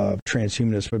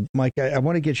transhumanist. But Mike, I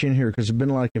want to get you in here because there's been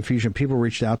a lot of confusion. People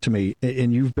reached out to me,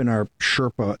 and you've been our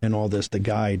Sherpa in all this, the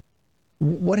guide.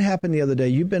 What happened the other day?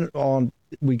 You've been on,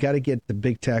 we got to get the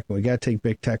big tech, and we got to take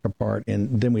big tech apart.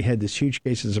 And then we had this huge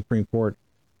case in the Supreme Court.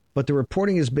 But the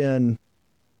reporting has been,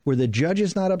 were the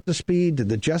judges not up to speed? Did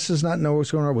the justices not know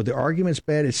what's going on? Were the arguments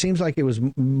bad? It seems like it was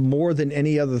more than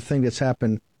any other thing that's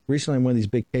happened recently in one of these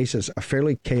big cases, a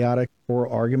fairly chaotic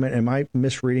oral argument. Am I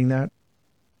misreading that?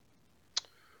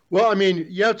 Well, I mean,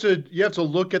 you have to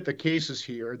look at the cases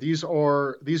here. These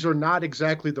are not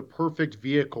exactly the perfect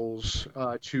vehicles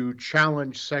to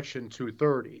challenge Section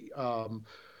 230.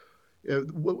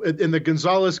 In the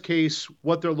Gonzalez case,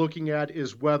 what they're looking at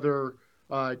is whether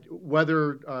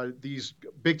these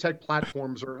big tech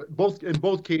platforms are in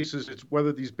both cases, it's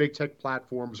whether these big tech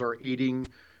platforms are aiding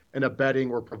and abetting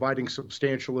or providing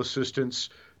substantial assistance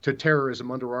to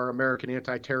terrorism under our American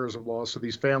anti-terrorism laws, so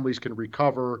these families can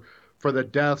recover for the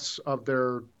deaths of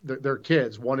their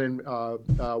kids, one in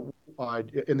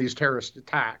these terrorist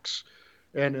attacks.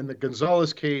 And in the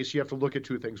Gonzalez case, you have to look at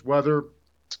two things: whether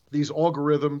these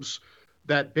algorithms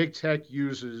that big tech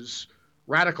uses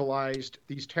radicalized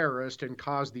these terrorists and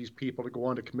caused these people to go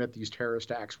on to commit these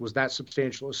terrorist acts. Was that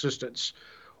substantial assistance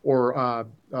or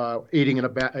aiding and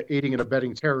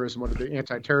abetting terrorism under the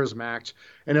Anti-Terrorism Act?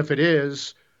 And if it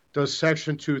is, does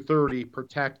Section 230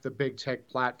 protect the big tech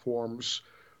platforms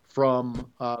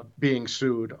from being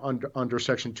sued under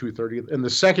Section 230? In the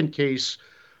second case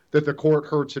that the court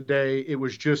heard today, it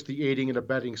was just the aiding and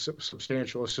abetting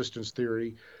substantial assistance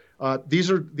theory.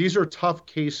 These are tough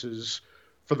cases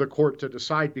for the court to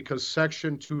decide because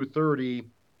Section 230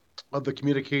 of the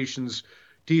Communications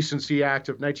Decency Act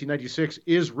of 1996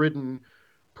 is written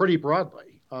pretty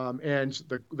broadly, and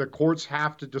the courts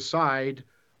have to decide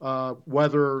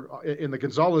whether, in the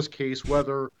Gonzalez case,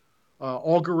 whether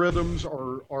algorithms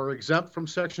are exempt from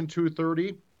Section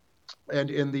 230, and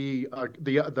in the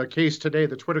case today,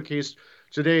 the Twitter case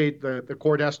today, the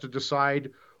court has to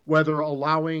decide whether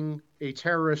allowing a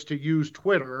terrorist to use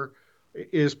Twitter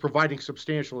is providing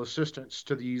substantial assistance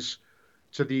to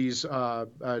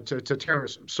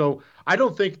terrorism. So I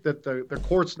don't think that the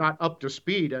court's not up to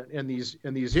speed in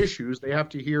these issues. They have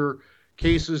to hear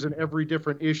cases in every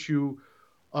different issue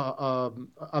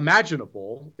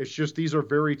imaginable. It's just these are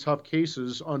very tough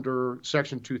cases under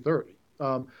Section 230.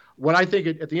 What I think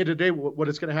at the end of the day, what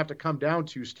it's going to have to come down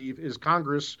to, Steve, is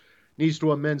Congress needs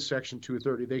to amend Section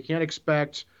 230. They can't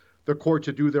expect the court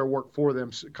to do their work for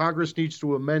them. Congress needs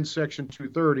to amend Section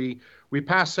 230. We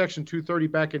passed Section 230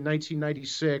 back in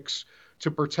 1996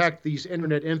 to protect these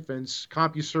internet infants,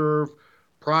 CompuServe,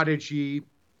 Prodigy,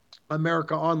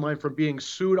 America Online, from being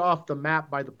sued off the map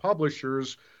by the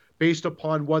publishers based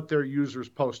upon what their users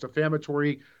post,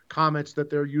 defamatory comments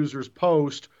that their users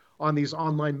post on these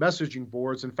online messaging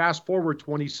boards. And fast forward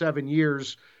 27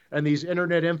 years, and these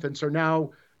internet infants are now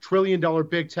trillion-dollar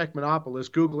big tech monopolists,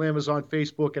 Google, Amazon,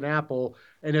 Facebook, and Apple.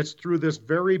 And it's through this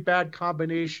very bad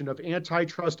combination of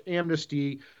antitrust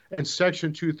amnesty and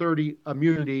Section 230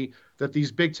 immunity that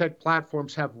these big tech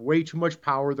platforms have way too much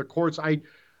power. The courts, I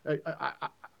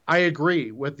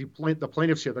agree with the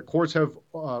plaintiffs here. The courts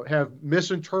have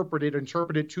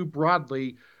interpreted too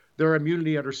broadly their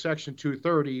immunity under Section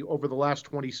 230 over the last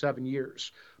 27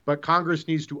 years. But Congress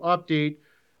needs to update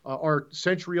our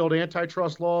century-old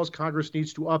antitrust laws. Congress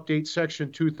needs to update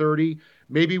Section 230.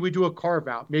 Maybe we do a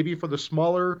carve-out. Maybe for the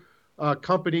smaller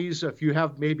companies, if you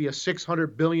have maybe a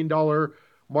 $600 billion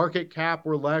market cap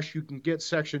or less, you can get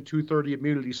Section 230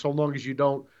 immunity so long as you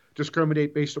don't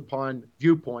discriminate based upon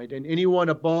viewpoint. And anyone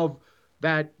above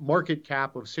that market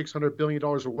cap of $600 billion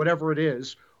or whatever it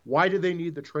is, why do they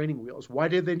need the training wheels? Why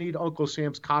do they need Uncle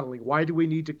Sam's coddling? Why do we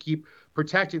need to keep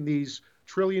protecting these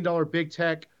trillion-dollar big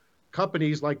tech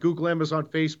companies like Google, Amazon,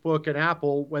 Facebook, and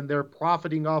Apple when they're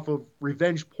profiting off of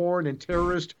revenge porn and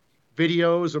terrorist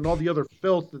videos and all the other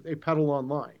filth that they peddle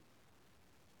online?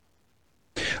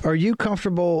 Are you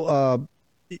comfortable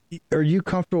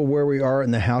where we are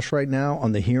in the House right now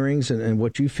on the hearings and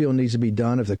what you feel needs to be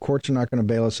done? If the courts are not going to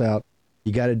bail us out,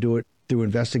 you got to do it through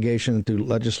investigation and through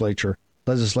legislation.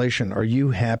 Are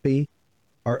you happy?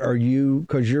 Are you,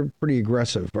 because you're pretty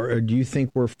aggressive, or do you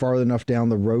think we're far enough down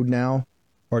the road now,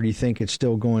 or do you think it's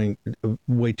still going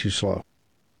way too slow?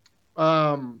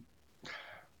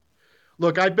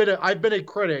 Look, I've been a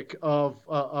critic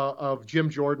of Jim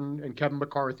Jordan and Kevin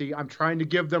McCarthy. I'm trying to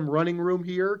give them running room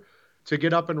here to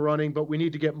get up and running, but we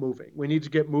need to get moving. We need to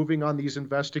get moving on these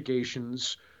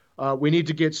investigations. We need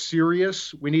to get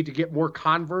serious. We need to get more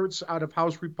converts out of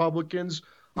House Republicans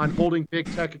on holding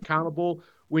big tech accountable.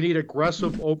 We need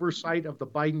aggressive oversight of the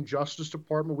Biden Justice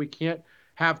Department. We can't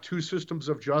have two systems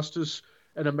of justice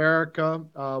in America,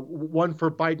 one for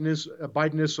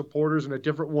Bidenist supporters and a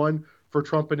different one for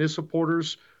Trump and his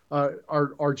supporters.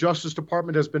 Our Justice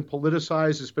Department has been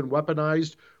politicized. It's been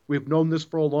weaponized. We've known this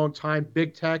for a long time.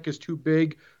 Big tech is too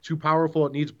big, too powerful.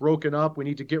 It needs broken up. We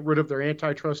need to get rid of their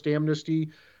antitrust amnesty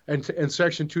and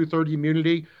Section 230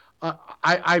 immunity.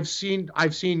 I've seen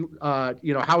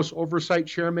House Oversight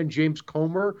Chairman James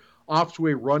Comer off to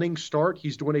a running start.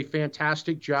 He's doing a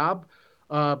fantastic job.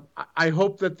 I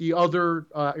hope that the other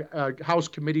House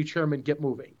committee chairmen get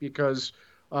moving, because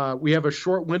we have a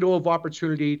short window of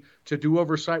opportunity to do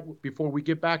oversight before we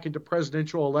get back into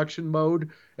presidential election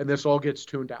mode, and this all gets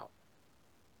tuned out.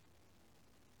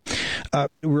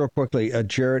 Real quickly,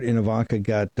 Jared and Ivanka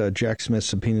got Jack Smith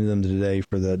subpoenaed them today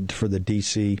for the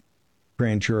D.C.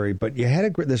 grand jury, but you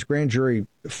had this grand jury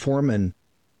foreman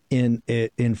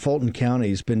in Fulton County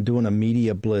has been doing a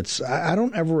media blitz. I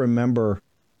don't ever remember.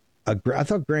 I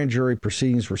thought grand jury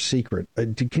proceedings were secret.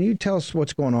 Can you tell us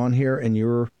what's going on here in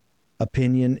your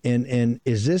opinion? And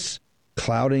is this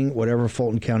clouding whatever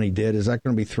Fulton County did? Is that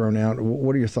going to be thrown out?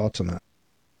 What are your thoughts on that?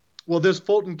 Well, this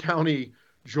Fulton County,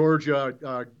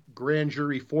 Georgia grand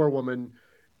jury forewoman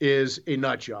is a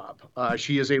nut job.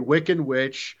 She is a Wiccan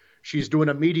witch. She's doing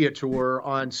a media tour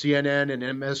on CNN and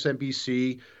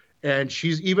MSNBC, and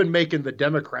she's even making the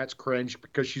Democrats cringe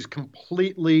because she's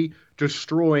completely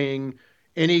destroying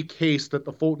any case that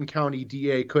the Fulton County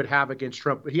DA could have against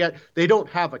Trump. But they don't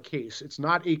have a case. It's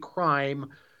not a crime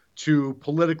to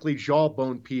politically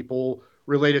jawbone people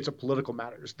related to political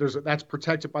matters. That's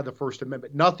protected by the First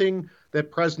Amendment. Nothing that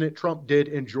President Trump did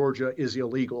in Georgia is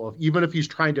illegal. Even if he's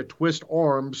trying to twist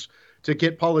arms to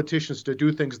get politicians to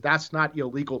do things, that's not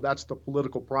illegal. That's the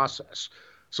political process.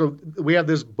 So we have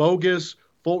this bogus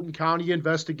Fulton County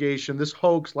investigation, this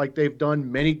hoax like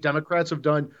many Democrats have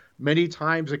done many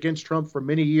times against Trump for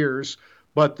many years.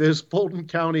 But this Fulton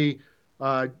County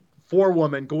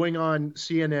forewoman going on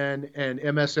CNN and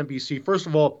MSNBC, first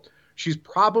of all, she's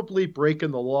probably breaking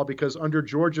the law, because under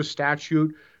Georgia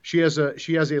statute, she has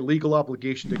a legal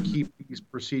obligation to keep these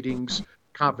proceedings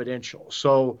confidential.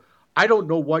 So I don't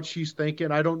know what she's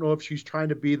thinking. I don't know if she's trying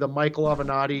to be the Michael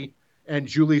Avenatti and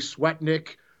Julie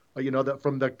Swetnick,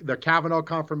 from the Kavanaugh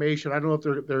confirmation. I don't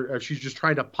know if she's just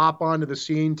trying to pop onto the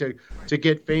scene to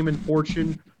get fame and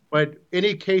fortune. But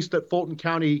any case that Fulton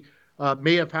County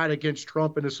may have had against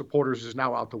Trump and his supporters is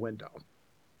now out the window.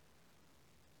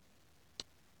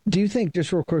 Do you think,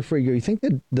 just real quick before you go, you think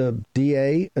that the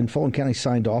DA in Fulton County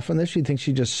signed off on this? Do you think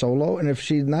she just solo? And if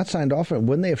she'd not signed off on it,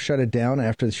 wouldn't they have shut it down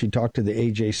after she talked to the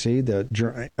AJC,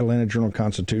 the Atlanta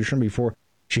Journal-Constitution, before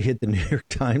she hit the New York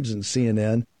Times and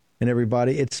CNN and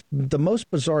everybody? It's the most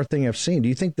bizarre thing I've seen. Do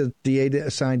you think the DA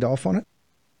signed off on it?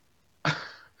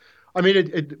 I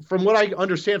mean, from what I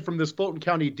understand from this Fulton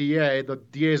County DA, the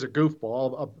DA is a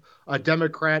goofball, a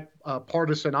Democrat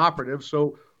partisan operative.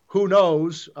 So who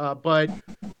knows? But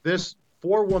this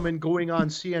forewoman going on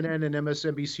CNN and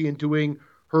MSNBC and doing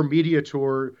her media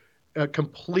tour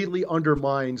completely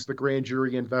undermines the grand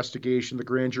jury investigation, the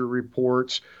grand jury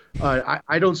reports.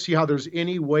 I don't see how there's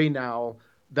any way now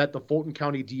that the Fulton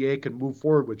County DA can move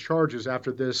forward with charges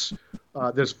after this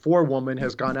forewoman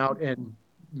has gone out and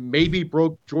maybe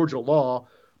broke Georgia law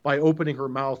by opening her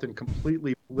mouth and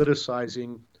completely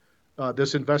politicizing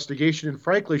this investigation, and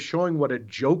frankly showing what a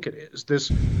joke it is.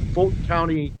 This Fulton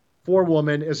County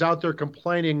forewoman is out there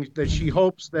complaining that she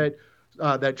hopes that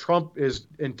Trump is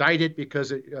indicted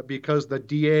because the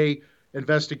DA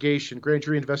investigation, grand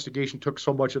jury investigation, took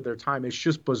so much of their time. It's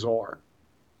just bizarre.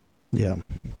 Yeah,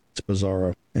 it's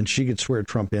bizarro. And she could swear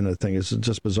Trump in a thing. It's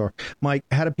just bizarre. Mike,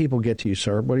 how do people get to you,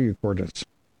 sir? What are your coordinates?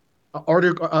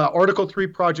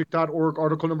 Article3project.org,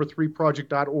 article number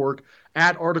 3project.org,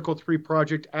 at Article 3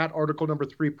 Project, at article number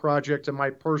 3 Project, and my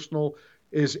personal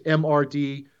is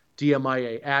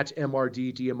MRDDMIA, at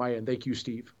MRDDMIA. And thank you,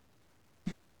 Steve.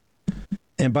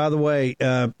 And by the way,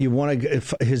 you want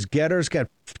to, his Getter's got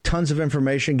tons of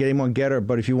information. Get him on Getter.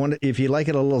 But if you like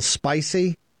it a little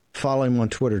spicy, follow him on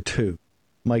Twitter too.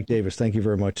 Mike Davis, thank you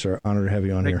very much, sir. Honored to have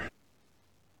you on here.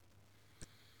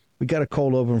 We got a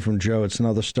cold open from Joe. It's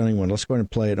another stunning one. Let's go ahead and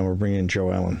play it, and we'll bring in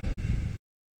Joe Allen.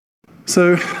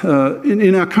 So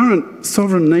in our current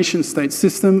sovereign nation-state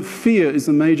system, fear is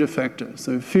a major factor.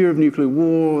 So fear of nuclear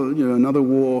war, another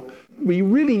war. We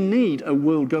really need a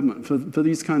world government for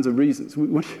these kinds of reasons. We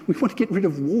want to get rid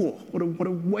of war. What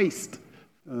a waste.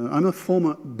 I'm a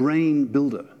former brain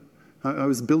builder. I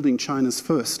was building China's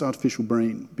first artificial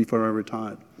brain before I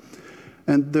retired.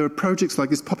 And there are projects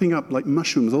like this popping up like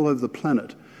mushrooms all over the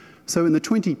planet. So in the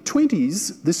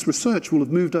 2020s, this research will have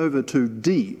moved over to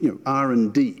D,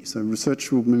 R&D. So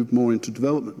research will move more into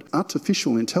development.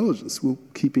 Artificial intelligence will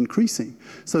keep increasing.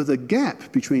 So the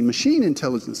gap between machine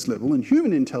intelligence level and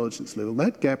human intelligence level,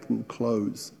 that gap will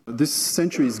close. This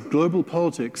century's global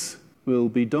politics will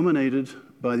be dominated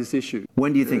by this issue.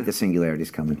 When do you think the singularity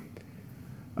is coming?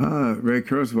 Ray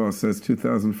Kurzweil says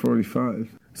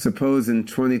 2045. Suppose in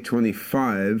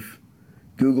 2025,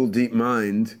 Google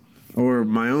DeepMind or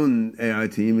my own AI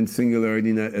team in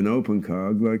SingularityNet and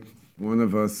OpenCog, like one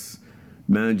of us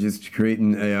manages to create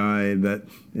an AI that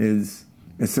is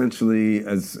essentially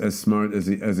as smart as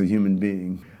a human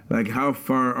being. Like, how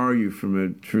far are you from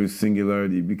a true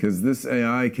singularity? Because this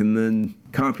AI can then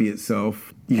copy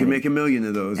itself. You can make 1 million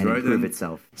of those, and right? Improve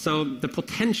itself. So the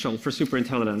potential for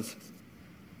superintelligence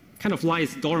kind of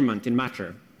lies dormant in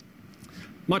matter,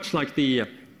 much like the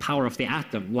power of the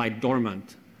atom lied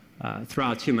dormant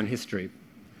throughout human history,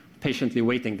 patiently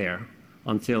waiting there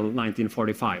until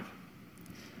 1945.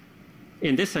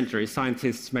 In this century,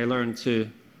 scientists may learn to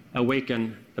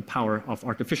awaken the power of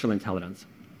artificial intelligence.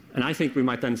 And I think we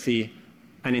might then see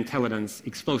an intelligence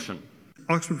explosion.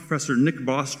 Oxford professor Nick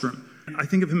Bostrom, I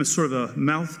think of him as sort of a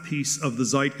mouthpiece of the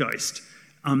zeitgeist.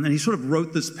 And he sort of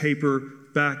wrote this paper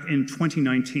back in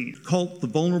 2019 called The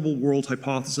Vulnerable World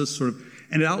Hypothesis,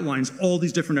 and it outlines all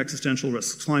these different existential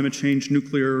risks: climate change,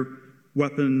 nuclear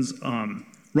weapons,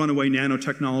 runaway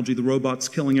nanotechnology, the robots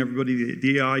killing everybody,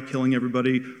 the AI killing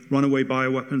everybody, runaway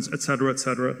bioweapons, et cetera, et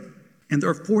cetera. And there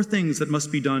are 4 things that must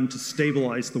be done to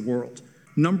stabilize the world.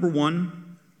 Number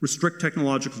 1, restrict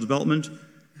technological development.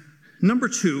 Number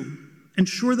 2,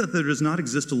 ensure that there does not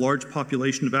exist a large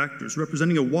population of actors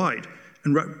representing a wide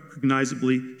and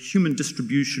recognizably human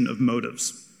distribution of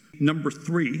motives. Number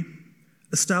 3,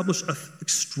 establish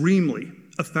extremely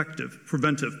effective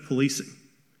preventive policing.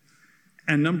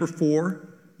 And number 4,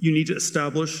 you need to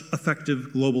establish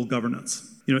effective global governance.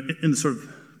 In the sort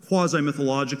of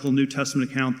quasi-mythological New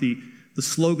Testament account, the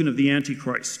slogan of the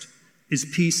Antichrist is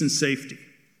peace and safety.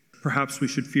 Perhaps we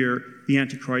should fear the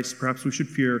Antichrist, perhaps we should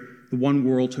fear the one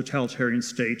world totalitarian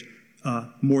state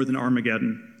more than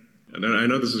Armageddon. And I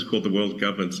know this is called the World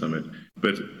Government Summit,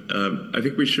 but I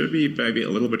think we should be maybe a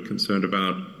little bit concerned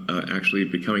about actually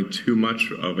becoming too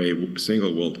much of a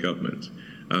single world government.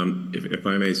 If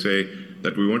I may say,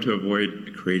 that we want to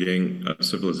avoid creating a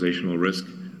civilizational risk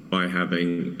by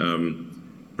having,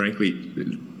 frankly,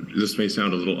 this may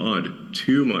sound a little odd,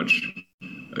 too much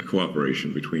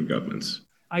cooperation between governments.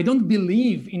 I don't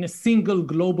believe in a single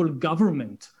global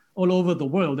government all over the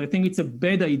world. I think it's a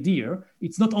bad idea.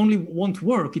 It's not only won't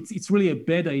work, it's really a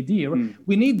bad idea.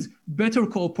 We need better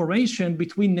cooperation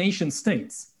between nation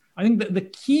states. I think that the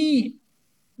key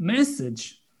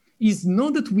message is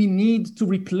not that we need to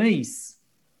replace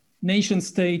nation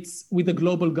states with a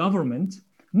global government.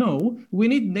 No, we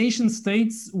need nation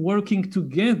states working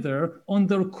together on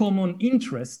their common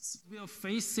interests. We are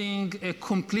facing a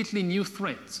completely new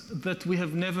threat that we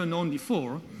have never known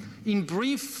before. In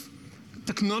brief,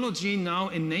 technology now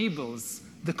enables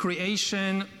the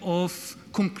creation of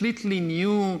completely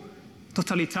new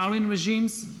totalitarian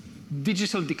regimes,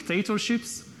 digital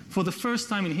dictatorships. For the first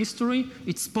time in history,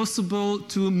 it's possible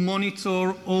to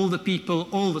monitor all the people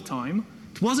all the time.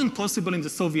 It wasn't possible in the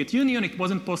Soviet Union, it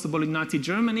wasn't possible in Nazi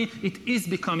Germany, it is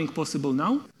becoming possible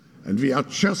now. And we are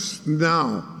just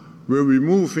now where we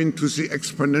move into the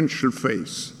exponential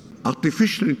phase.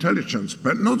 Artificial intelligence,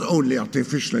 but not only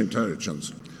artificial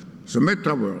intelligence, the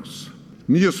metaverse,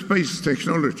 near space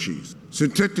technologies,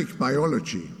 synthetic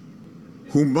biology.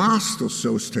 Who masters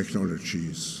those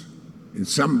technologies in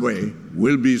some way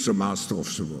will be the master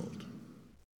of the world.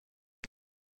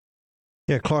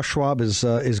 Yeah, Klaus Schwab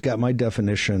is got my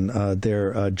definition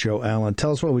there, Joe Allen.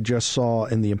 Tell us what we just saw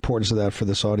and the importance of that for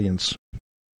this audience.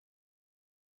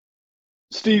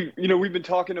 Steve, we've been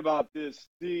talking about this.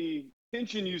 The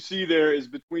tension you see there is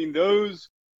between those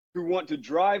who want to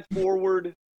drive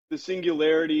forward the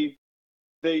singularity.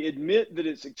 They admit that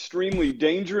it's extremely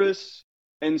dangerous,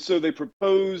 and so they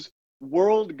propose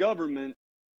world government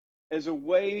as a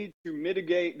way to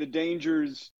mitigate the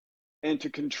dangers and to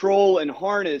control and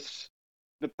harness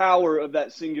the power of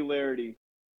that singularity.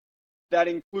 That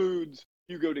includes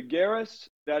Hugo de Garis,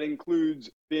 that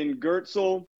includes Ben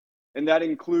Goertzel, and that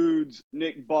includes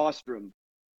Nick Bostrom.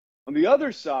 On the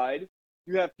other side,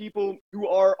 you have people who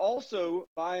are also,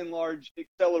 by and large,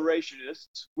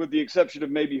 accelerationists, with the exception of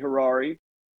maybe Harari.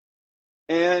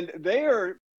 And they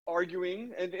are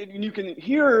arguing, and you can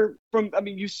hear from,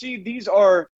 you see these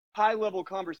are high-level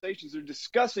conversations. They're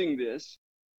discussing this,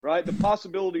 right? The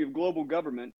possibility of global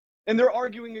government. And they're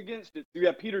arguing against it. You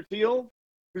have Peter Thiel,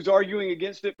 who's arguing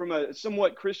against it from a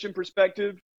somewhat Christian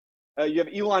perspective. You have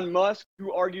Elon Musk,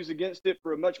 who argues against it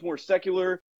for a much more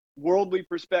secular, worldly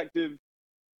perspective.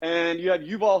 And you have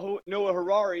Yuval Noah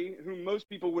Harari, whom most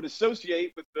people would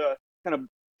associate with the kind of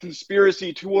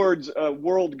conspiracy towards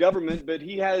world government, but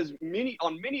he has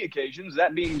on many occasions,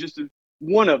 that being just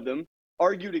one of them,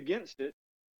 argued against it.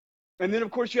 And then,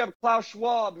 of course, you have Klaus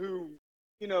Schwab, who,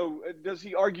 does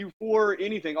he argue for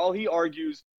anything? All he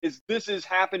argues is this is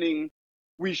happening.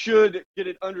 We should get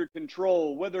it under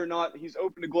control. Whether or not he's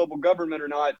open to global government or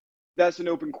not, that's an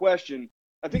open question.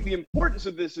 I think the importance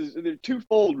of this is they're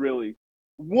twofold, really.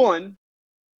 One,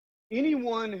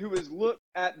 anyone who has looked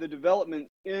at the development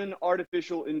in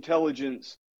artificial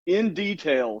intelligence in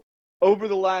detail over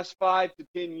the last 5 to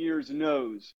 10 years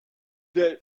knows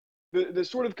that the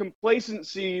sort of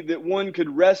complacency that one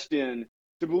could rest in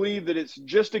to believe that it's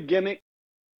just a gimmick,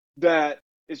 that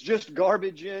it's just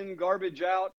garbage in, garbage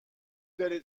out,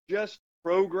 that it's just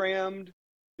programmed,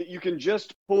 that you can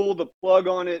just pull the plug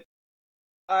on it.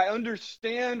 I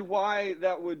understand why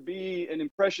that would be an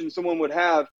impression someone would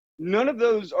have. None of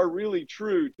those are really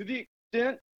true. To the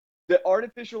extent that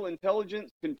artificial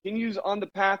intelligence continues on the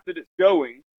path that it's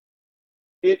going,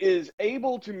 it is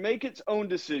able to make its own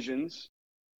decisions.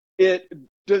 It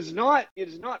is not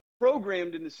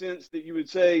programmed in the sense that you would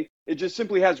say it just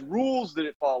simply has rules that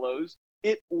it follows.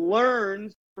 It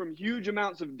learns from huge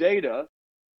amounts of data.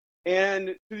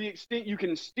 And to the extent you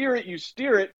can steer it, you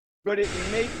steer it, but it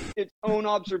makes its own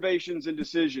observations and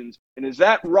decisions. And as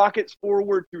that rockets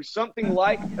forward to something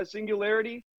like a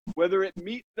singularity, whether it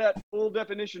meets that full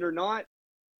definition or not,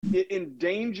 it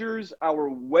endangers our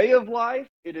way of life.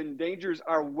 It endangers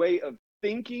our way of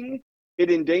thinking. It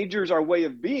endangers our way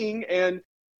of being. And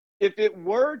if it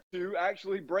were to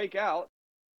actually break out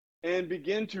and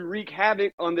begin to wreak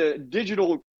havoc on the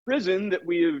digital prison that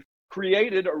we have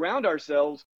created around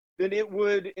ourselves, then it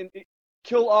would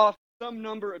kill off some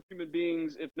number of human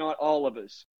beings, if not all of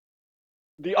us.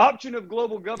 The option of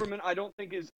global government, I don't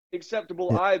think, is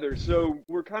acceptable either. So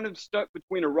we're kind of stuck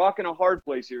between a rock and a hard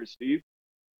place here, Steve.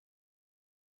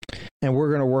 And we're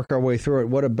going to work our way through it.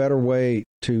 What a better way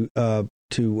to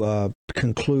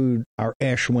conclude our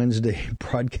Ash Wednesday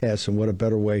broadcast, and what a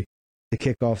better way to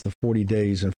kick off the 40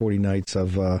 days and 40 nights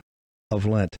of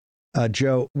Lent.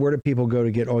 Joe, where do people go to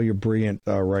get all your brilliant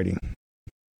writing?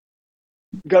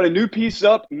 Got a new piece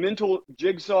up, Mental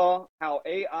Jigsaw, how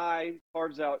AI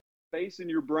carves out space in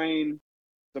your brain.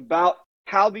 It's about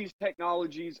how these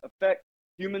technologies affect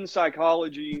human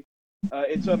psychology.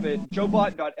 It's up at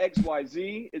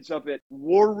joebot.xyz. It's up at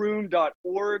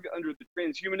warroom.org under the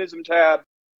transhumanism tab.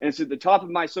 And it's at the top of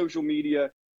my social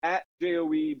media at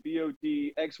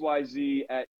JOEBOTXYZ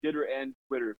at Gitter and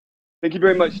Twitter. Thank you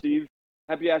very much, Steve.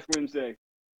 Happy Ash Wednesday.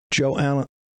 Joe Allen,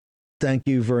 thank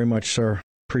you very much, sir.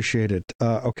 Appreciate it.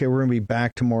 Okay, we're going to be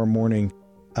back tomorrow morning.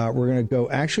 We're going to go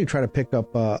actually try to pick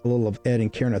up a little of Ed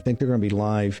and Karen. I think they're going to be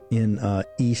live in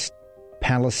East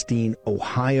Palestine,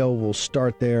 Ohio. We'll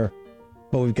start there.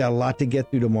 But we've got a lot to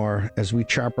get through tomorrow as we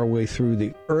chop our way through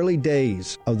the early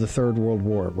days of the Third World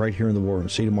War right here in the War Room.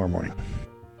 See you tomorrow morning.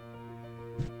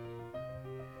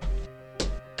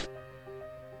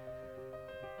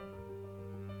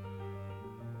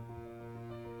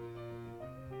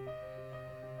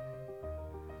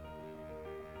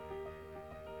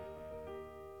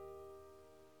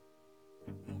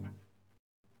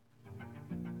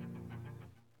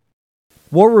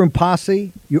 War Room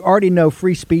Posse, you already know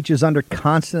free speech is under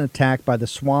constant attack by the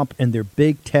swamp and their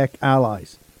big tech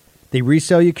allies. They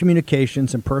resell your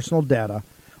communications and personal data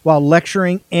while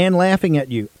lecturing and laughing at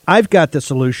you. I've got the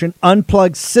solution.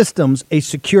 Unplugged Systems, a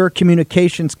secure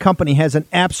communications company, has an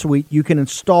app suite you can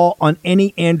install on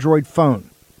any Android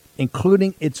phone,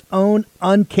 including its own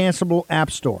uncancelable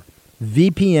app store,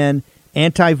 VPN,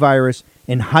 antivirus,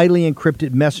 and highly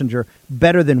encrypted messenger,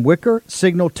 better than Wickr,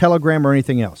 Signal, Telegram, or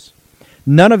anything else.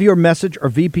 None of your message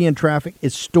or VPN traffic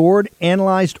is stored,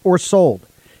 analyzed, or sold.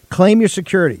 Claim your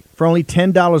security for only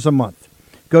 $10 a month.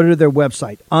 Go to their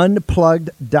website,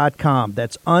 unplugged.com.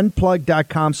 That's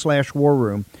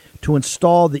unplugged.com/warroom to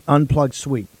install the Unplugged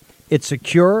suite. It's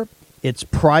secure, it's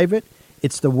private,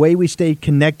 it's the way we stay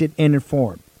connected and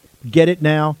informed. Get it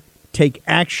now. Take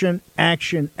action,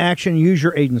 action, action. Use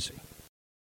your agency.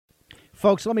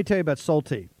 Folks, let me tell you about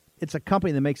Solti. It's a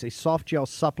company that makes a soft gel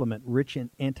supplement rich in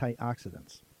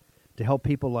antioxidants to help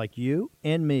people like you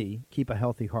and me keep a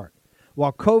healthy heart.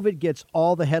 While COVID gets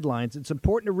all the headlines, it's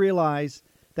important to realize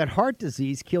that heart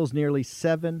disease kills nearly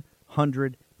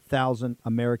 700,000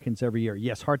 Americans every year.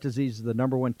 Yes, heart disease is the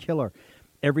number one killer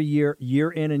every year, year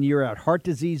in and year out. Heart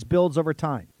disease builds over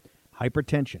time.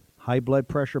 Hypertension, high blood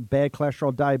pressure, bad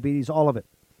cholesterol, diabetes, all of it.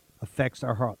 affects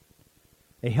our heart.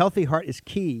 A healthy heart is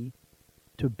key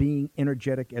to being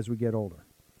energetic as we get older.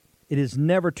 It is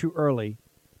never too early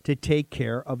to take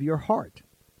care of your heart.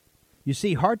 You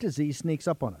see, heart disease sneaks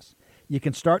up on us. You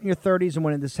can start in your 30s, and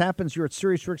when this happens, you're at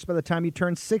serious risk by the time you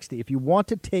turn 60. If you want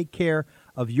to take care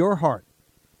of your heart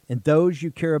and those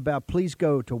you care about, please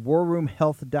go to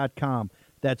warroomhealth.com.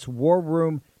 That's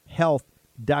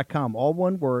warroomhealth.com. All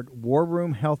one word,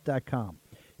 warroomhealth.com.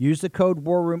 Use the code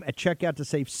WARROOM at checkout to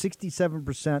save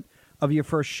 67% of your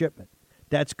first shipment.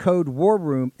 That's code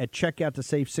WARROOM at checkout to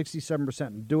save 67%.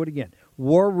 And do it again.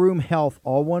 War Room Health,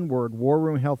 all one word,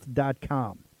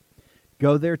 warroomhealth.com.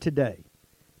 Go there today.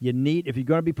 You need, if you're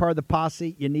going to be part of the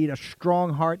posse, you need a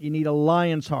strong heart. You need a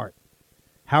lion's heart.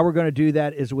 How we're going to do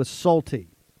that is with Solti.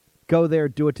 Go there,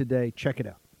 do it today. Check it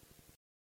out.